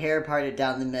with my hair parted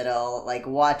down the middle, like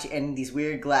and these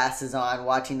weird glasses on,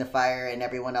 watching the fire and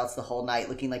everyone else the whole night,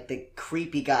 looking like the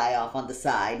creepy guy off on the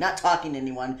side, not talking to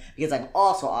anyone, because I'm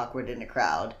also awkward in a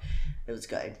crowd. It was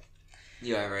good.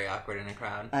 You are very awkward in a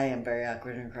crowd. I am very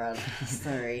awkward in a crowd.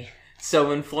 Sorry. So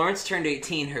when Florence turned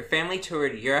 18, her family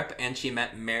toured Europe and she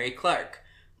met Mary Clark.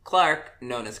 Clark,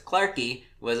 known as Clarky,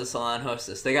 was a salon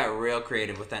hostess. They got real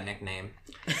creative with that nickname.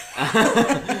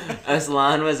 A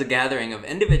salon was a gathering of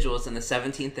individuals in the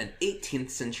 17th and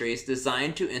 18th centuries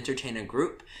designed to entertain a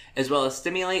group, as well as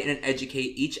stimulate and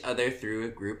educate each other through a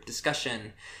group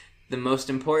discussion. The most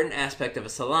important aspect of a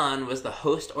salon was the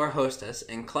host or hostess,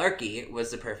 and Clarky was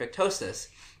the perfect hostess.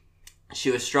 She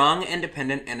was strong,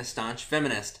 independent, and a staunch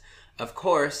feminist. Of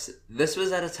course, this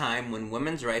was at a time when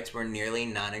women's rights were nearly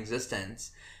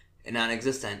non-existent.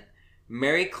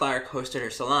 Mary Clark hosted her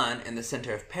salon in the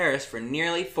center of Paris for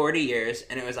nearly 40 years,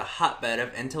 and it was a hotbed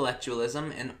of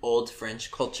intellectualism and old French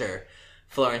culture.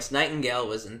 Florence Nightingale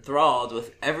was enthralled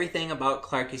with everything about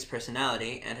Clarky's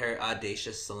personality and her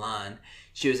audacious salon.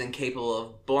 She was incapable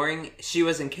of boring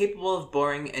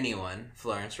anyone,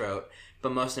 Florence wrote.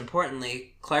 But most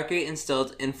importantly, Clarky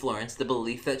instilled in Florence the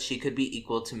belief that she could be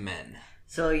equal to men.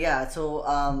 So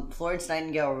Florence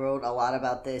Nightingale wrote a lot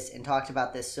about this and talked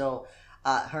about this. So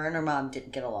her and her mom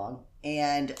didn't get along.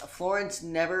 And Florence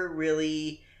never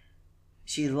really...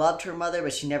 She loved her mother,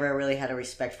 but she never really had a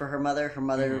respect for her mother. Her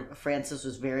mother, Frances,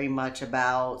 was very much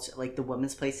about, like, the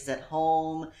women's places at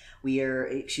home.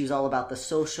 She was all about the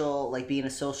social, like, being a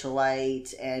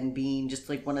socialite and being just,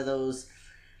 like, one of those...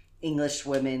 English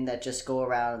women that just go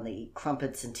around and they eat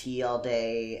crumpets and tea all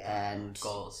day and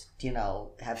Goals.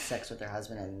 have sex with their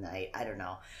husband at night. I don't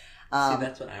know. See,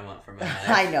 that's what I want for my life.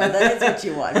 I know, that is what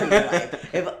you want for your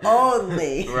life. If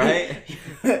only. Right?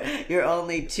 You're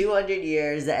only 200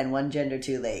 years and one gender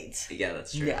too late. Yeah,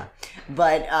 that's true. Yeah.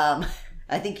 But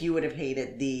I think you would have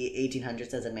hated the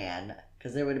 1800s as a man.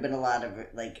 Because there would have been a lot of,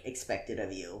 expected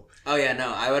of you. Oh, yeah,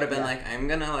 no. I would have been I'm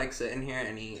going to, sit in here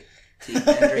and eat tea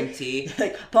and drink tea.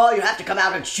 Paul, you have to come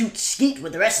out and shoot skeet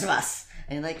with the rest of us.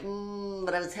 And you're like,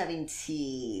 but I was having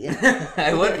tea.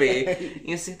 I would be.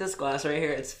 You see this glass right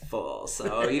here? It's full.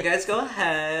 So you guys go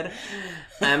ahead.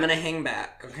 I'm going to hang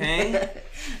back, okay?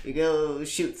 You go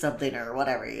shoot something or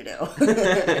whatever you do.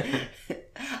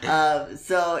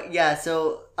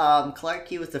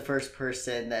 Clarke was the first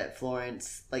person that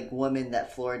woman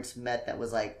that Florence met that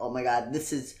was like, oh my God,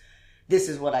 this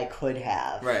is what I could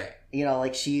have.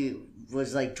 Right. She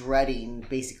was dreading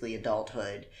basically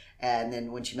adulthood. And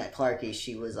then when she met Clarke,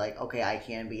 she was like, okay, I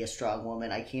can be a strong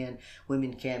woman.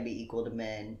 Women can be equal to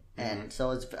men. And so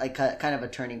it's kind of a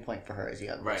turning point for her as a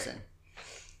young person.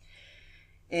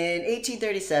 In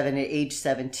 1837, at age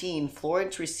 17,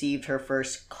 Florence received her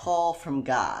first call from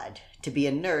God to be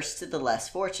a nurse to the less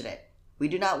fortunate. We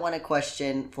do not want to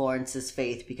question Florence's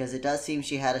faith because it does seem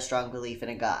she had a strong belief in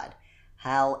a God.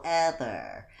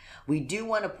 However, we do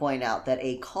want to point out that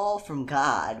a call from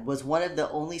God was one of the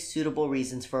only suitable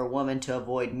reasons for a woman to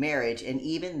avoid marriage, and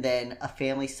even then, a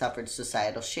family suffered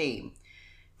societal shame.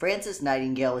 Frances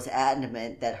Nightingale was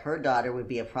adamant that her daughter would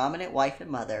be a prominent wife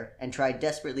and mother, and tried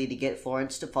desperately to get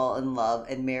Florence to fall in love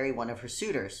and marry one of her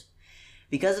suitors.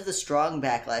 Because of the strong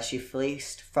backlash she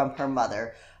faced from her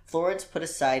mother, Florence put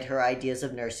aside her ideas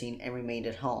of nursing and remained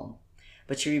at home.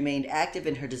 But she remained active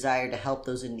in her desire to help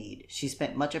those in need. She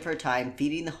spent much of her time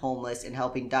feeding the homeless and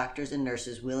helping doctors and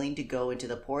nurses willing to go into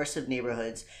the poorest of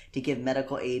neighborhoods to give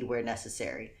medical aid where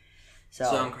necessary.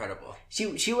 So incredible.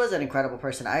 She was an incredible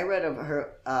person. I read of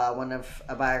her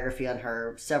a biography on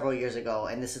her several years ago,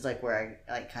 and this is where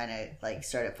I kind of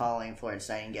started following Florence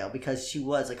Nightingale, because she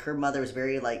was her mother was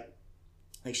very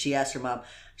she asked her mom,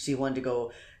 she wanted to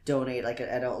go donate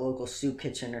at a local soup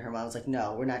kitchen, and her mom was like,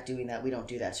 no, we're not doing that, we don't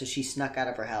do that. So she snuck out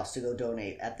of her house to go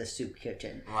donate at the soup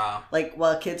kitchen. Wow.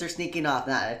 While kids are sneaking off,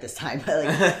 not at this time, but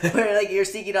where you're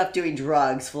sneaking off doing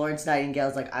drugs, Florence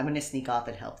Nightingale's I'm gonna sneak off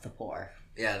and help the poor.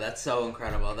 Yeah, that's so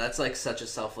incredible. That's such a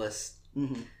selfless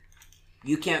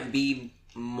you can't be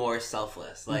more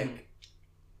selfless.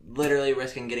 Literally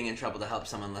risking getting in trouble to help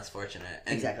someone less fortunate.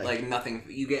 And exactly. Nothing,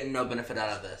 you get no benefit out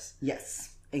of this. Yes.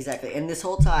 Exactly. And this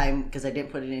whole time, because I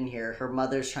didn't put it in here, her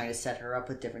mother's trying to set her up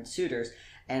with different suitors,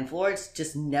 and Florence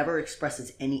just never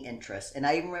expresses any interest. And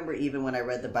I remember even when I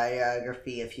read the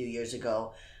biography a few years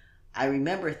ago, I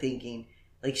remember thinking,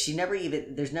 there's never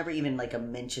even a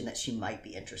mention that she might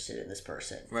be interested in this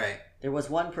person. Right. There was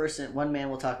one man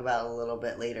we'll talk about a little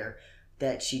bit later,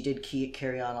 that she did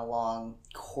carry on a long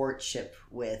courtship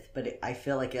with, but I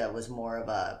feel like it was more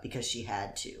of because she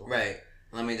had to. Right.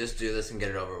 Let me just do this and get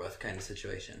it over with kind of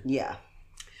situation. Yeah.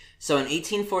 So in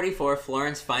 1844,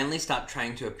 Florence finally stopped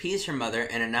trying to appease her mother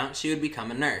and announced she would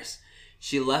become a nurse.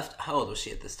 She left... How old was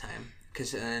she at this time?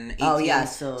 Because in 18...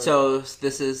 So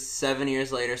this is 7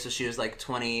 years later, so she was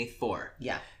 24.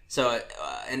 Yeah. So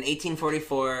in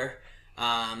 1844,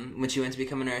 when she went to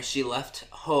become a nurse, she left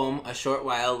home a short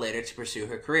while later to pursue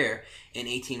her career. In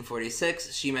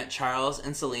 1846, she met Charles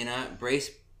and Selina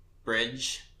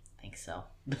Bracebridge. I think so.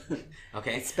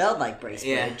 Okay. It's spelled like Bracebridge.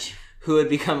 Yeah, who would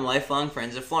become lifelong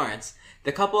friends of Florence.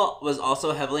 The couple was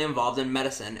also heavily involved in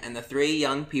medicine, and the three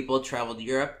young people traveled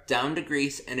Europe, down to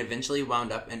Greece, and eventually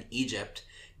wound up in Egypt.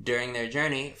 During their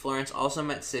journey, Florence also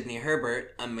met Sidney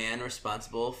Herbert, a man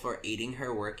responsible for aiding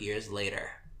her work years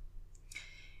later.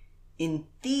 In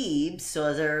Thebes,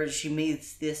 she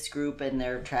meets this group and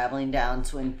they're traveling down.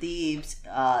 So in Thebes,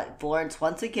 Florence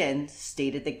once again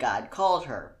stated that God called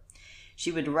her.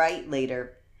 She would write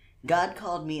later, God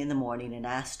called me in the morning and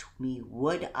asked me,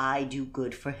 would I do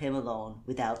good for him alone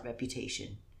without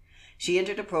reputation? She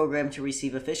entered a program to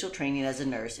receive official training as a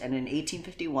nurse, and in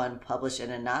 1851 published an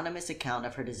anonymous account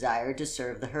of her desire to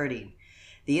serve the hurting.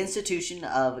 The institution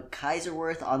of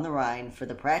Kaiserwerth on the Rhine for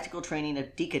the practical training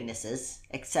of deaconesses,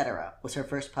 etc., was her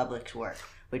first published work,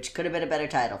 which could have been a better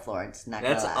title, Florence. Not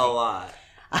gonna lie. That's a lot.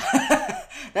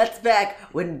 That's back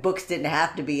when books didn't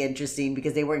have to be interesting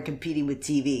because they weren't competing with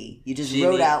TV. You just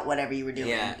wrote out whatever you were doing.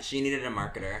 Yeah, she needed a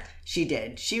marketer. She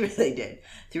did. She really did.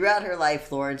 Throughout her life,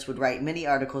 Florence would write many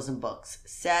articles and books.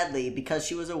 Sadly, because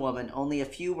she was a woman, only a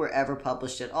few were ever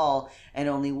published at all, and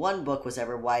only one book was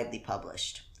ever widely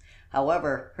published.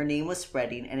 However, her name was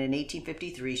spreading, and in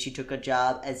 1853 she took a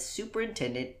job as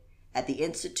superintendent at the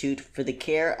Institute for the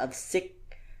Care of Sick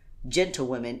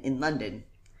Gentlewomen in London.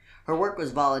 Her work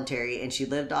was voluntary, and she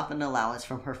lived off an allowance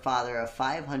from her father of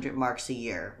 500 marks a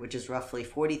year, which is roughly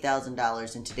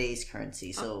 $40,000 in today's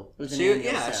currency. So it was an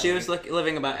annual salary. She was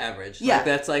living about average. Yeah. Like,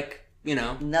 that's like,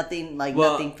 nothing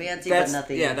nothing fancy, but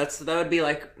nothing. Yeah, that would be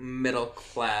like middle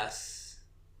class.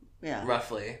 Yeah.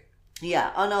 Roughly.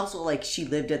 Yeah, and also like she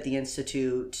lived at the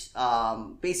institute.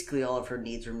 Basically, all of her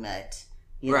needs were met.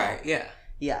 Right. Yeah.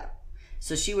 Yeah.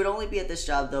 So she would only be at this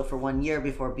job though for 1 year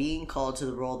before being called to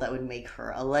the role that would make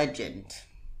her a legend.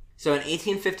 So in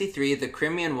 1853, the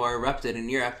Crimean War erupted in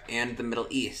Europe and the Middle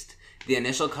East. The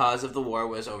initial cause of the war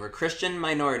was over Christian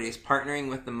minorities partnering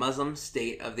with the Muslim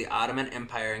state of the Ottoman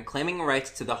Empire and claiming rights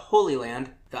to the Holy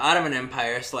Land. The Ottoman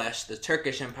Empire / the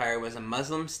Turkish Empire was a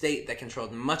Muslim state that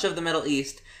controlled much of the Middle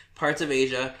East, parts of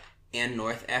Asia, and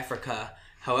North Africa.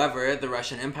 However, the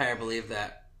Russian Empire believed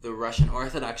that the Russian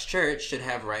Orthodox Church should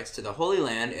have rights to the Holy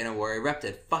Land, and a war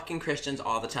erupted. Fucking Christians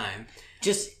all the time.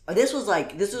 This was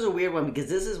a weird one because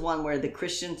this is one where the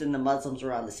Christians and the Muslims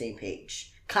were on the same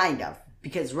page. Kind of.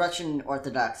 Because Russian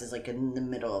Orthodox is like in the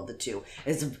middle of the two.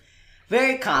 It's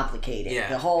very complicated. Yeah.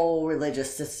 The whole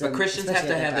religious system. But Christians have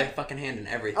to have their fucking hand in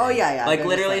everything. Oh, yeah. Like,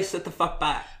 literally, sit the fuck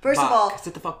back. First of all,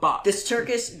 sit the fuck back. This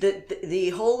Turkish,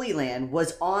 the Holy Land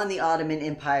was on the Ottoman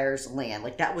Empire's land.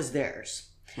 Like, that was theirs.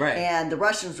 Right. And the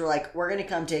Russians were like, we're going to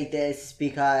come take this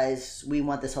because we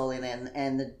want this Holy Land.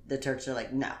 And the Turks are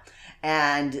like, no.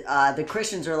 And the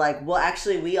Christians are like, well,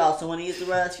 actually, we also want to use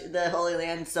the Holy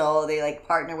Land. So they like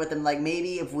partner with them. Like,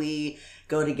 maybe if we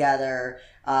go together,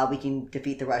 we can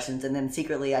defeat the Russians. And then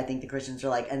secretly, I think the Christians are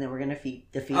like, and then we're going to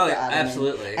defeat the Ottoman.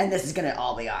 Absolutely. And this is going to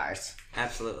all be ours.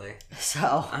 Absolutely.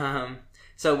 So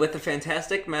with the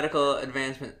fantastic medical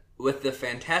advancements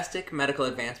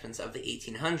of the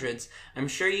 1800s, I'm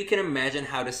sure you can imagine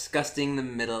how disgusting the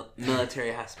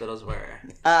military hospitals were.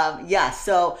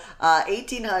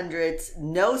 1800s,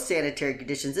 no sanitary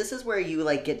conditions. This is where you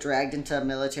like get dragged into a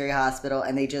military hospital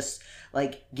and they just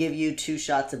like give you 2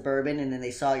 shots of bourbon and then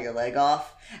they saw your leg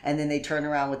off and then they turn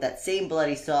around with that same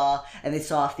bloody saw and they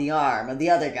saw off the arm of the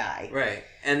other guy. Right.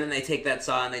 And then they take that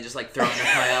saw and they just like throw it in the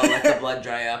pile, let the blood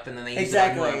dry up, and then they use it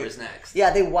on whoever's next. Yeah,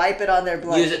 they wipe it on their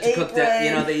blood. Use it to cook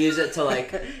they use it to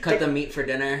like cut the meat for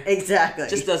dinner. Exactly.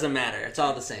 It just doesn't matter. It's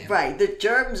all the same. Right. The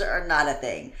germs are not a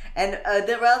thing. And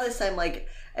around this time, like,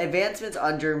 advancements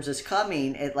on germs was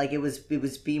coming. It was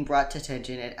being brought to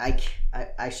attention, and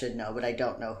I should know, but I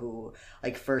don't know who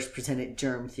like first presented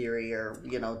germ theory or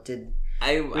did.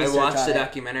 I watched a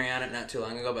documentary on it not too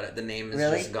long ago, but the name is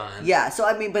just gone. Yeah, so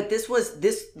I mean, but this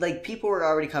like people were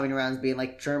already coming around and being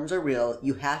like, germs are real.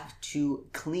 You have to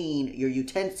clean your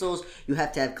utensils. You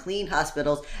have to have clean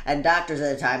hospitals. And doctors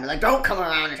at the time were like, don't come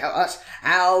around and tell us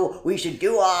how we should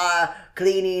do our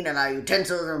cleaning and our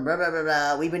utensils and blah, blah, blah,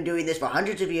 blah. We've been doing this for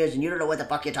hundreds of years and you don't know what the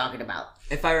fuck you're talking about.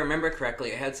 If I remember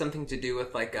correctly, it had something to do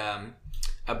with like a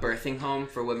birthing home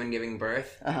for women giving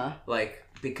birth. Uh-huh. Like,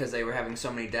 because they were having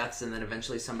so many deaths, and then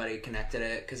eventually somebody connected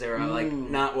it because they were like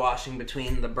not washing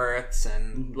between the births,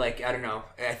 and like, I don't know.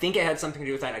 I think it had something to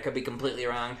do with that. I could be completely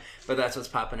wrong, but that's what's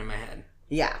popping in my head.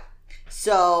 Yeah.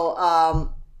 So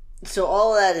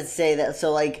all of that is to say that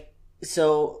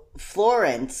so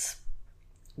Florence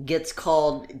gets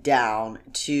called down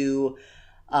to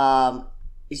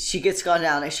she goes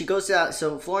down.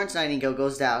 So Florence Nightingale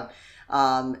goes down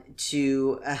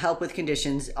to help with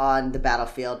conditions on the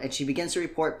battlefield, and she begins to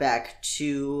report back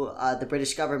to the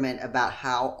British government about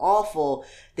how awful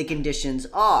the conditions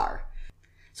are.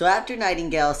 So after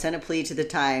Nightingale sent a plea to the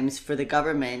Times for the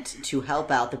government to help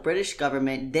out, the British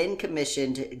government then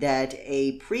commissioned that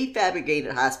a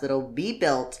prefabricated hospital be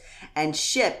built and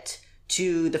shipped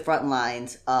to the front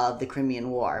lines of the Crimean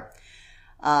War.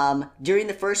 During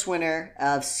the first winter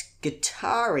of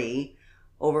Scutari,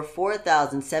 over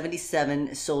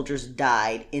 4,077 soldiers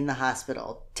died in the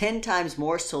hospital. 10 times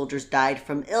more soldiers died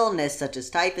from illness such as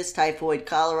typhus, typhoid,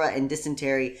 cholera, and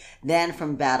dysentery than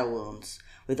from battle wounds.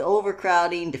 With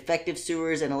overcrowding, defective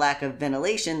sewers, and a lack of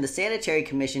ventilation, the Sanitary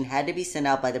Commission had to be sent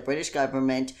out by the British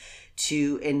government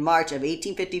in March of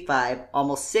 1855,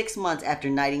 almost 6 months after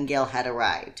Nightingale had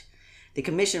arrived. The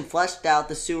commission flushed out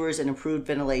the sewers and improved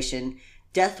ventilation.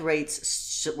 Death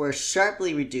rates were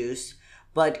sharply reduced,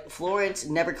 but Florence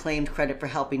never claimed credit for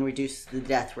helping reduce the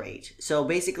death rate. So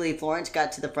basically, Florence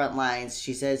got to the front lines.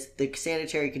 She says, the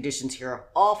sanitary conditions here are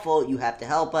awful. You have to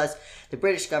help us. The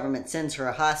British government sends her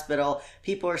a hospital.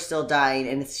 People are still dying,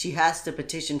 and she has to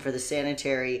petition for the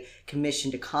Sanitary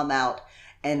Commission to come out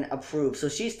and approve. So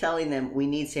she's telling them we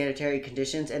need sanitary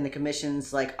conditions, and the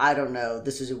commission's like, I don't know,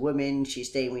 this is a woman,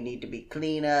 she's saying we need to be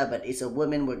cleaner, but it's a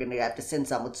woman, we're going to have to send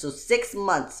someone. So 6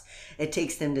 months it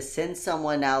takes them to send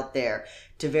someone out there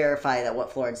to verify that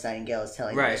what Florence Nightingale is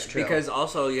telling them is true. Because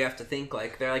also you have to think,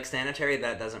 like, they're like, sanitary,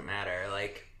 that doesn't matter.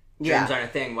 Like, germs aren't a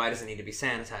thing, why does it need to be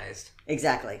sanitized?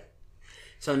 Exactly.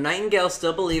 So Nightingale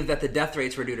still believed that the death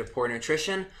rates were due to poor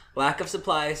nutrition, lack of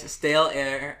supplies, stale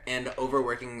air, and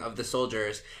overworking of the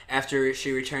soldiers. After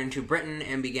she returned to Britain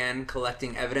and began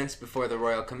collecting evidence before the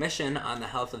Royal Commission on the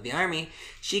health of the army,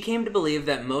 she came to believe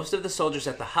that most of the soldiers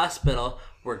at the hospital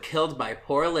were killed by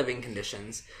poor living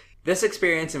conditions. This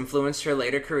experience influenced her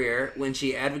later career when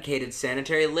she advocated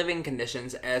sanitary living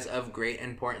conditions as of great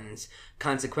importance.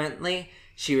 Consequently,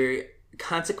 she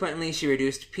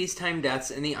reduced peacetime deaths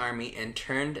in the army and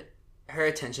turned her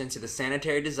attention to the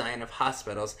sanitary design of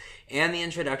hospitals and the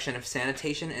introduction of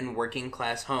sanitation in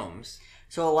working-class homes.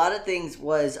 So a lot of things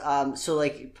was, so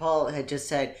like Paul had just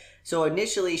said, so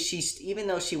initially even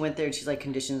though she went there and she's like,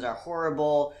 conditions are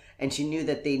horrible, and she knew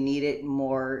that they needed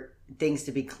more things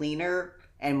to be cleaner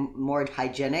and more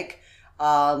hygienic,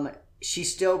 she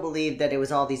still believed that it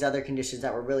was all these other conditions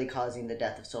that were really causing the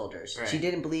death of soldiers. Right. She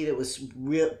didn't believe it was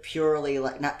purely,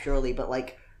 like, not purely, but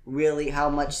like really how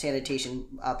much sanitation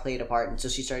played a part. And so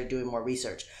she started doing more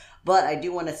research. But I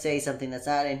do want to say something that's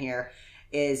not in here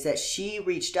is that she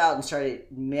reached out and started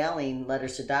mailing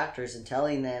letters to doctors and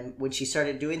telling them when she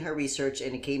started doing her research,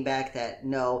 and it came back that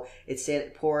no, it's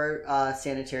poor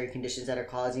sanitary conditions that are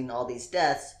causing all these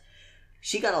deaths.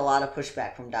 She got a lot of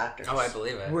pushback from doctors. Oh, I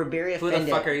believe it. We're very offended. Who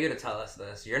the fuck are you to tell us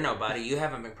this? You're nobody. You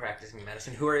haven't been practicing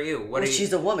medicine. Who are you? What are you?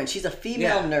 She's a woman. She's a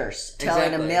female nurse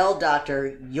telling a male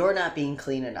doctor, you're not being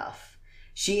clean enough.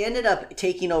 She ended up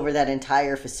taking over that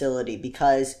entire facility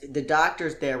because the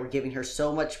doctors there were giving her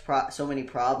so many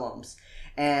problems,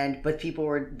 but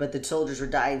the soldiers were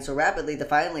dying so rapidly that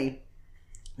finally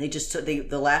they just took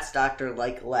the last doctor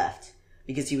left.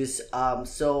 Because he was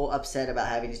so upset about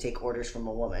having to take orders from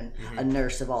a woman, a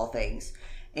nurse of all things.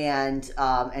 And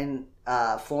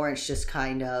Florence just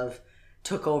kind of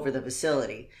took over the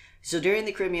facility. So during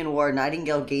the Crimean War,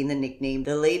 Nightingale gained the nickname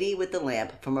the Lady with the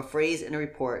Lamp from a phrase in a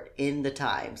report in the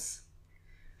Times.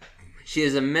 She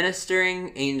is a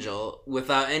ministering angel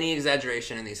without any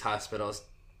exaggeration in these hospitals.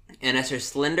 And as her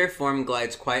slender form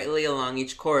glides quietly along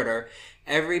each corridor,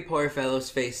 every poor fellow's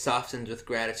face softens with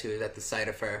gratitude at the sight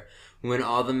of her. When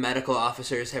all the medical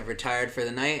officers have retired for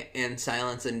the night, and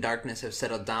silence and darkness have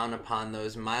settled down upon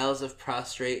those miles of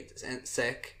prostrate and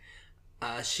sick,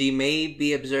 she may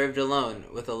be observed alone,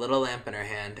 with a little lamp in her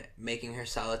hand, making her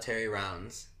solitary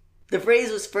rounds. The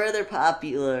phrase was further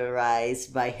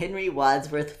popularized by Henry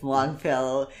Wadsworth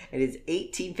Longfellow in his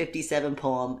 1857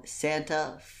 poem,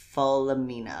 Santa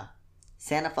Filomena.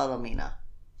 Santa Filomena.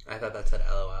 I thought that said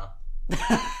LOL.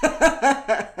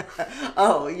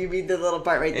 Oh, you mean the little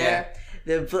part right there?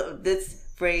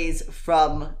 This phrase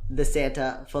from the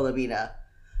Santa Filomena.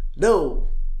 Lo,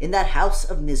 in that house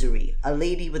of misery, a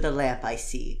lady with a lamp I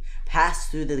see, pass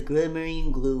through the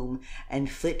glimmering gloom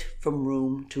and flit from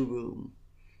room to room.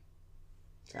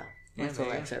 So, that's the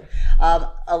excerpt.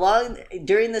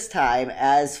 During this time,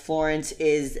 as Florence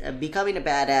is becoming a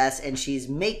badass and she's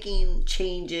making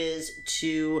changes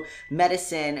to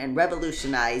medicine and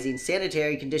revolutionizing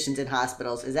sanitary conditions in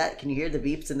hospitals, can you hear the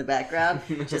beeps in the background?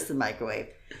 Just the microwave.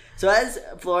 So as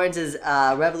Florence is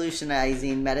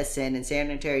revolutionizing medicine and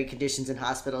sanitary conditions in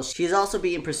hospitals, she is also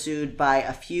being pursued by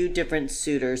a few different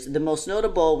suitors. The most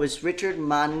notable was Richard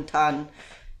Monckton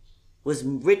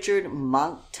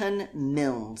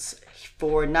Milnes.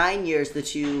 For 9 years, the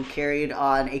two carried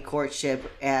on a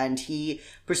courtship, and he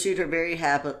pursued her very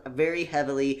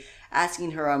heavily,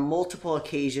 asking her on multiple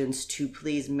occasions to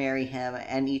please marry him,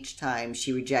 and each time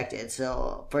she rejected.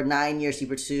 So for 9 years, he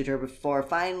pursued her before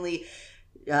finally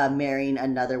marrying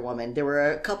another woman. There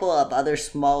were a couple of other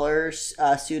smaller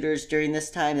suitors during this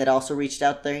time that also reached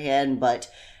out their hand, but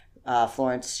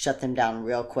Florence shut them down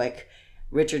real quick.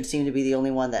 Richard seemed to be the only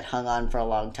one that hung on for a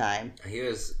long time. He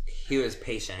was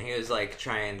patient. He was like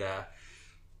trying to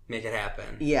make it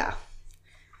happen. Yeah.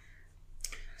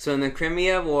 So in the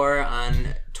Crimea War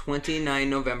on 29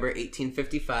 November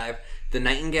 1855, the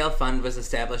Nightingale Fund was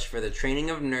established for the training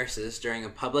of nurses during a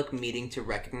public meeting to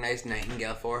recognize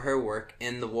Nightingale for her work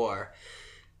in the war.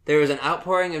 There was an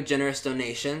outpouring of generous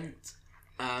donations.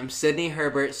 Sidney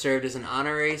Herbert served as an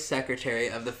honorary secretary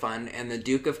of the fund, and the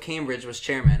Duke of Cambridge was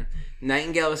chairman.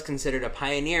 Nightingale was considered a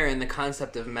pioneer in the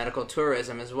concept of medical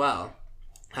tourism as well,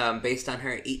 based on her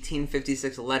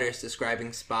 1856 letters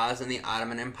describing spas in the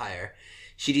Ottoman Empire.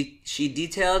 She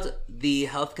detailed the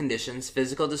health conditions,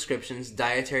 physical descriptions,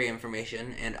 dietary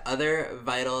information, and other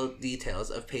vital details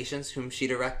of patients whom she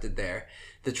directed there.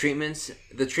 The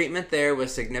treatment there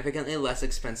was significantly less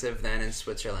expensive than in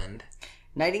Switzerland.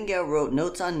 Nightingale wrote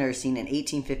Notes on Nursing in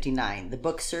 1859. The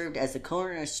book served as the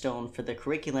cornerstone for the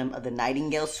curriculum of the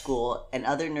Nightingale School and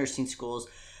other nursing schools,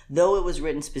 though it was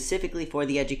written specifically for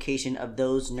the education of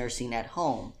those nursing at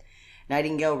home.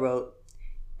 Nightingale wrote,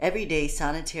 Everyday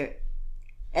sanitary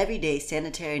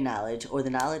knowledge, or the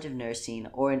knowledge of nursing,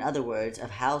 or in other words,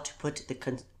 of how to put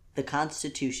the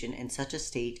constitution in such a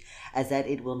state as that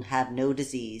it will have no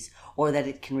disease, or that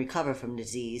it can recover from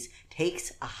disease,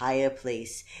 takes a higher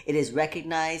place. It is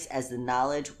recognized as the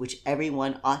knowledge which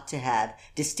everyone ought to have,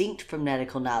 distinct from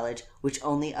medical knowledge, which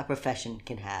only a profession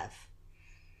can have.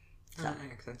 So, that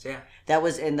makes sense, yeah. That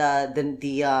was in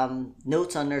the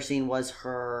Notes on Nursing was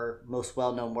her most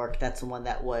well-known work. That's the one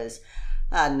that was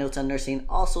Notes on Nursing,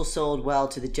 also sold well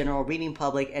to the general reading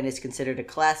public and is considered a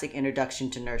classic introduction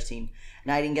to nursing.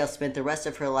 Nightingale spent the rest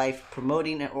of her life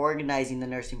promoting and organizing the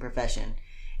nursing profession.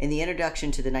 In the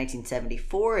introduction to the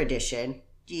 1974 edition,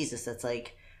 Jesus, that's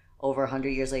like over 100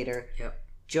 years later, Yep.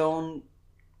 Joan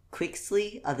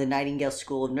Quixley of the Nightingale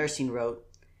School of Nursing wrote,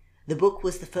 The book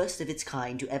was the first of its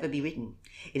kind to ever be written.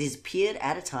 It has appeared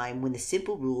at a time when the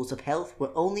simple rules of health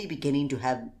were only beginning to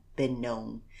have been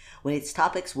known, when its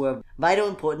topics were of vital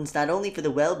importance not only for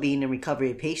the well-being and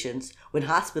recovery of patients, when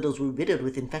hospitals were riddled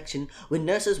with infection, when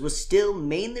nurses were still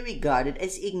mainly regarded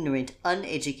as ignorant,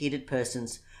 uneducated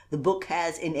persons. The book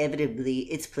has inevitably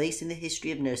its place in the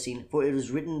history of nursing, for it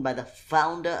was written by the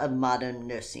founder of modern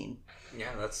nursing.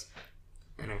 Yeah, that's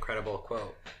an incredible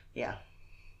quote. Yeah.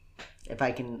 If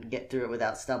I can get through it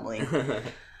without stumbling.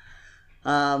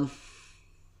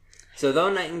 So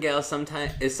though Nightingale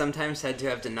is sometimes said to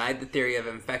have denied the theory of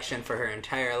infection for her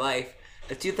entire life,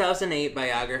 a 2008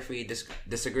 biography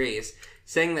disagrees,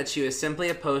 saying that she was simply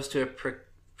opposed to a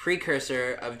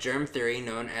precursor of germ theory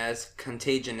known as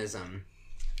contagionism.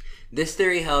 This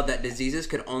theory held that diseases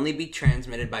could only be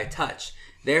transmitted by touch.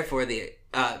 Therefore,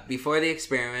 before the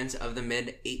experiments of the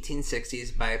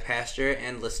mid-1860s by Pasteur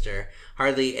and Lister,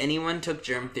 hardly anyone took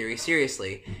germ theory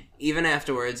seriously. Even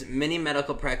afterwards, many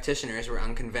medical practitioners were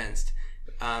unconvinced.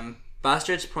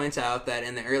 Bostridge points out that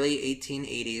in the early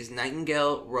 1880s,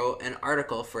 Nightingale wrote an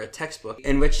article for a textbook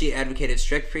in which she advocated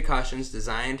strict precautions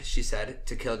designed, she said,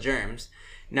 to kill germs.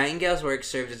 Nightingale's work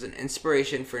served as an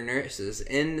inspiration for nurses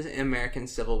in the American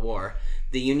Civil War.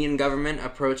 The Union government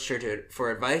approached her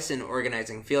for advice in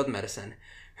organizing field medicine.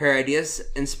 Her ideas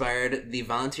inspired the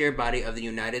volunteer body of the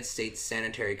United States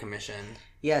Sanitary Commission.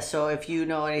 Yeah, so if you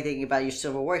know anything about your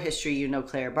Civil War history, you know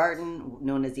Clara Barton,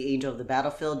 known as the Angel of the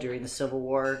Battlefield during the Civil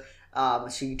War.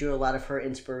 She drew a lot of her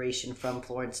inspiration from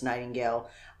Florence Nightingale,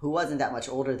 who wasn't that much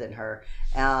older than her.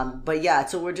 But yeah,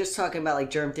 so we're just talking about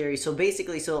like germ theory. So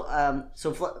basically,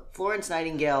 Florence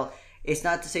Nightingale, it's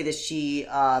not to say that she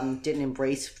didn't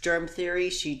embrace germ theory.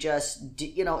 She just,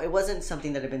 it wasn't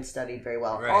something that had been studied very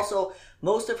well. Right. Also,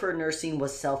 most of her nursing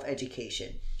was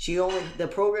self-education. The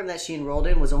program that she enrolled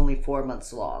in was only 4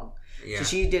 months long. Yeah. So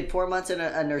she did 4 months in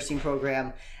a nursing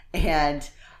program, and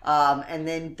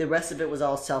then the rest of it was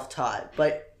all self-taught.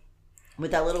 But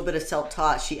with that little bit of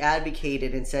self-taught, she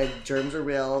advocated and said germs are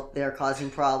real, they're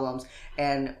causing problems,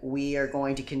 and we are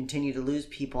going to continue to lose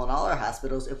people in all our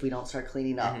hospitals if we don't start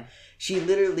cleaning up. Mm-hmm. She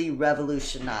literally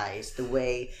revolutionized the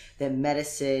way that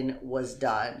medicine was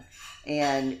done,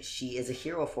 and she is a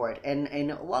hero for it.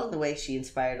 And along the way, she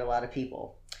inspired a lot of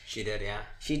people. She did, yeah.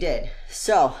 She did.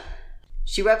 So,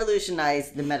 she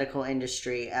revolutionized the medical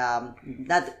industry. She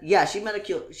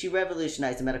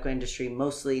revolutionized the medical industry,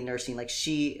 mostly nursing. Like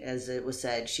she, as it was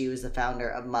said, she was the founder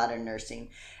of modern nursing,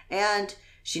 and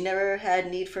she never had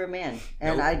need for a man.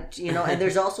 And nope. And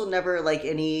there's also never like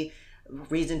any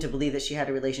reason to believe that she had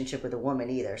a relationship with a woman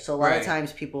either. So a lot of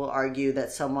times people argue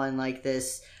that someone like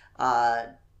this,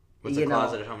 was a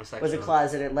closeted homosexual. Was a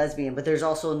closeted lesbian, but there's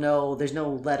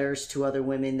no letters to other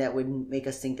women that would make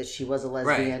us think that she was a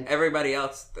lesbian. Right. Everybody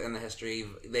else in the history,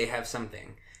 they have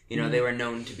something. They were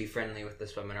known to be friendly with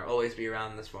this woman or always be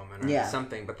around this woman or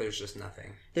something, but there's just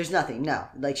nothing. There's nothing, no.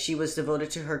 Like, she was devoted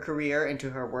to her career and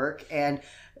to her work. And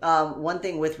one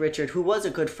thing with Richard, who was a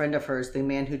good friend of hers, the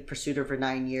man who'd pursued her for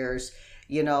 9 years,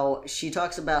 she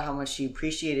talks about how much she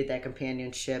appreciated that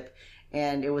companionship.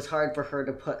 And it was hard for her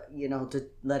to to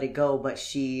let it go, but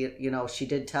she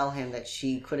did tell him that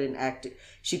she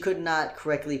could not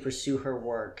correctly pursue her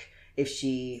work if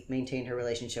she maintained her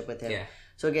relationship with him. Yeah.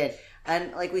 So again,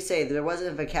 and like we say, there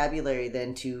wasn't a vocabulary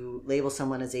then to label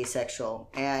someone as asexual,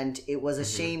 and it was a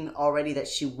shame already that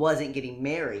she wasn't getting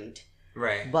married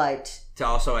Right. But to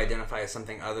also identify as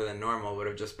something other than normal would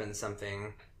have just been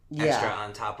something extra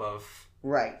on top of.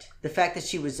 Right. The fact that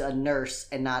she was a nurse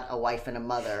and not a wife and a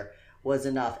mother was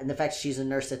enough. And the fact she's a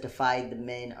nurse that defied the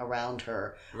men around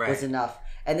her was enough.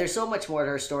 And there's so much more to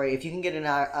her story. If you can get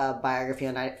a biography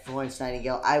on Florence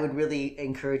Nightingale, I would really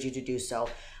encourage you to do so.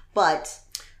 But...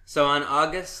 So on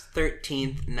August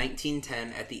 13th,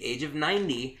 1910, at the age of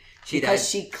 90,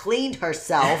 she cleaned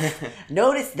herself.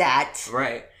 Notice that.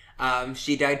 Right.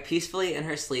 She died peacefully in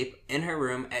her sleep in her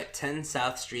room at 10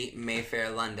 South Street,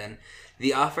 Mayfair, London.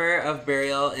 The offer of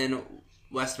burial in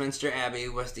Westminster Abbey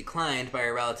was declined by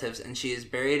her relatives, and she is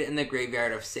buried in the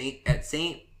graveyard of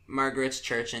St. Margaret's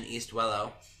Church in East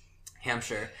Wellow,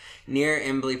 Hampshire, near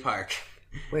Embley Park.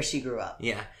 Where she grew up.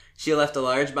 Yeah. She left a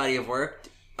large body of work,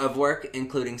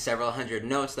 including several hundred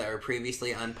notes that were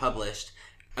previously unpublished.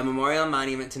 A memorial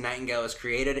monument to Nightingale was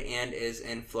created and is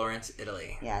in Florence,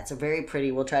 Italy. Yeah, it's a very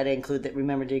pretty. We'll try to include that.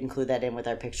 Remember to include that in with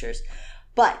our pictures.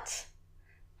 But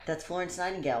that's Florence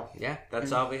Nightingale. Yeah,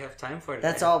 that's all we have time for today.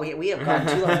 That's all we have gone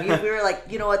too long. We were like,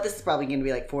 you know what, this is probably going to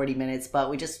be like 40 minutes, but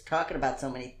we just talking about so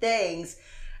many things.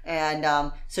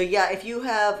 And so yeah, if you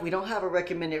have, we don't have a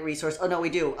recommended resource. Oh no, we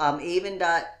do.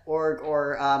 Avon.org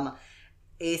or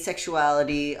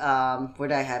asexuality. Where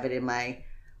did I have it in my?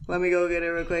 Let me go get it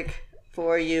real quick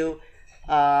for you.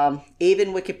 Avon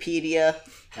Wikipedia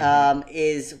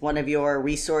is one of your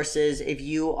resources. If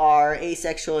you are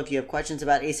asexual, if you have questions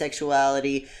about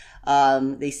asexuality,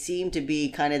 they seem to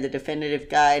be kind of the definitive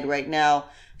guide right now.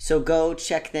 So go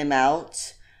check them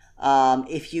out.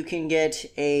 If you can get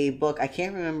a book, I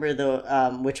can't remember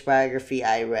the which biography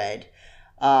I read,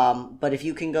 but if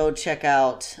you can go check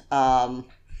out a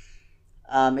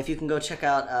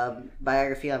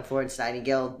biography on Florence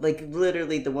Nightingale, like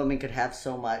literally the woman could have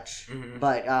so much. Mm-hmm.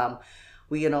 But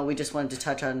we just wanted to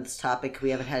touch on this topic. We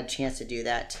haven't had a chance to do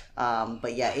that.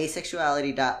 But yeah,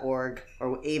 asexuality.org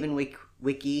or Avon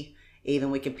Wiki,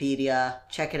 Avon Wikipedia.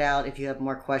 Check it out if you have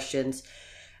more questions.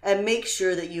 And make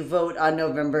sure that you vote on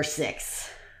November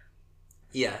 6th.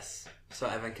 Yes, so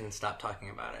Evan can stop talking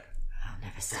about it. I'll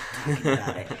never stop talking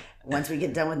about it. Once we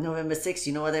get done with November 6th,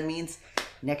 you know what that means?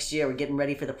 Next year, we're getting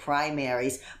ready for the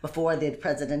primaries before the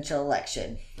presidential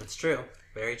election. That's true.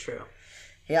 Very true.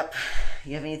 Yep.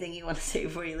 You have anything you want to say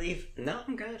before you leave? No,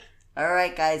 I'm good. All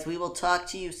right, guys. We will talk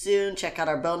to you soon. Check out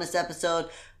our bonus episode.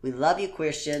 We love you,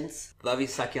 Christians. Love you,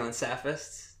 succulent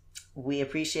saphists. We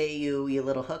appreciate you, you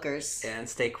little hookers. And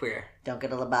stay queer. Don't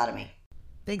get a lobotomy.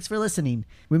 Thanks for listening.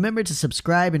 Remember to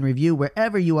subscribe and review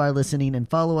wherever you are listening and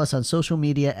follow us on social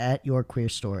media at Your Queer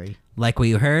Story. Like what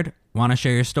you heard? Want to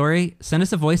share your story? Send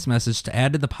us a voice message to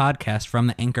add to the podcast from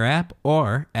the Anchor app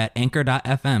or at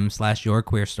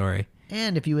anchor.fm/yourqueerstory.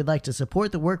 And if you would like to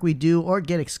support the work we do or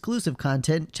get exclusive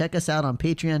content, check us out on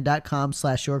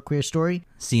patreon.com/yourqueerstory.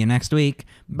 See you next week.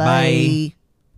 Bye.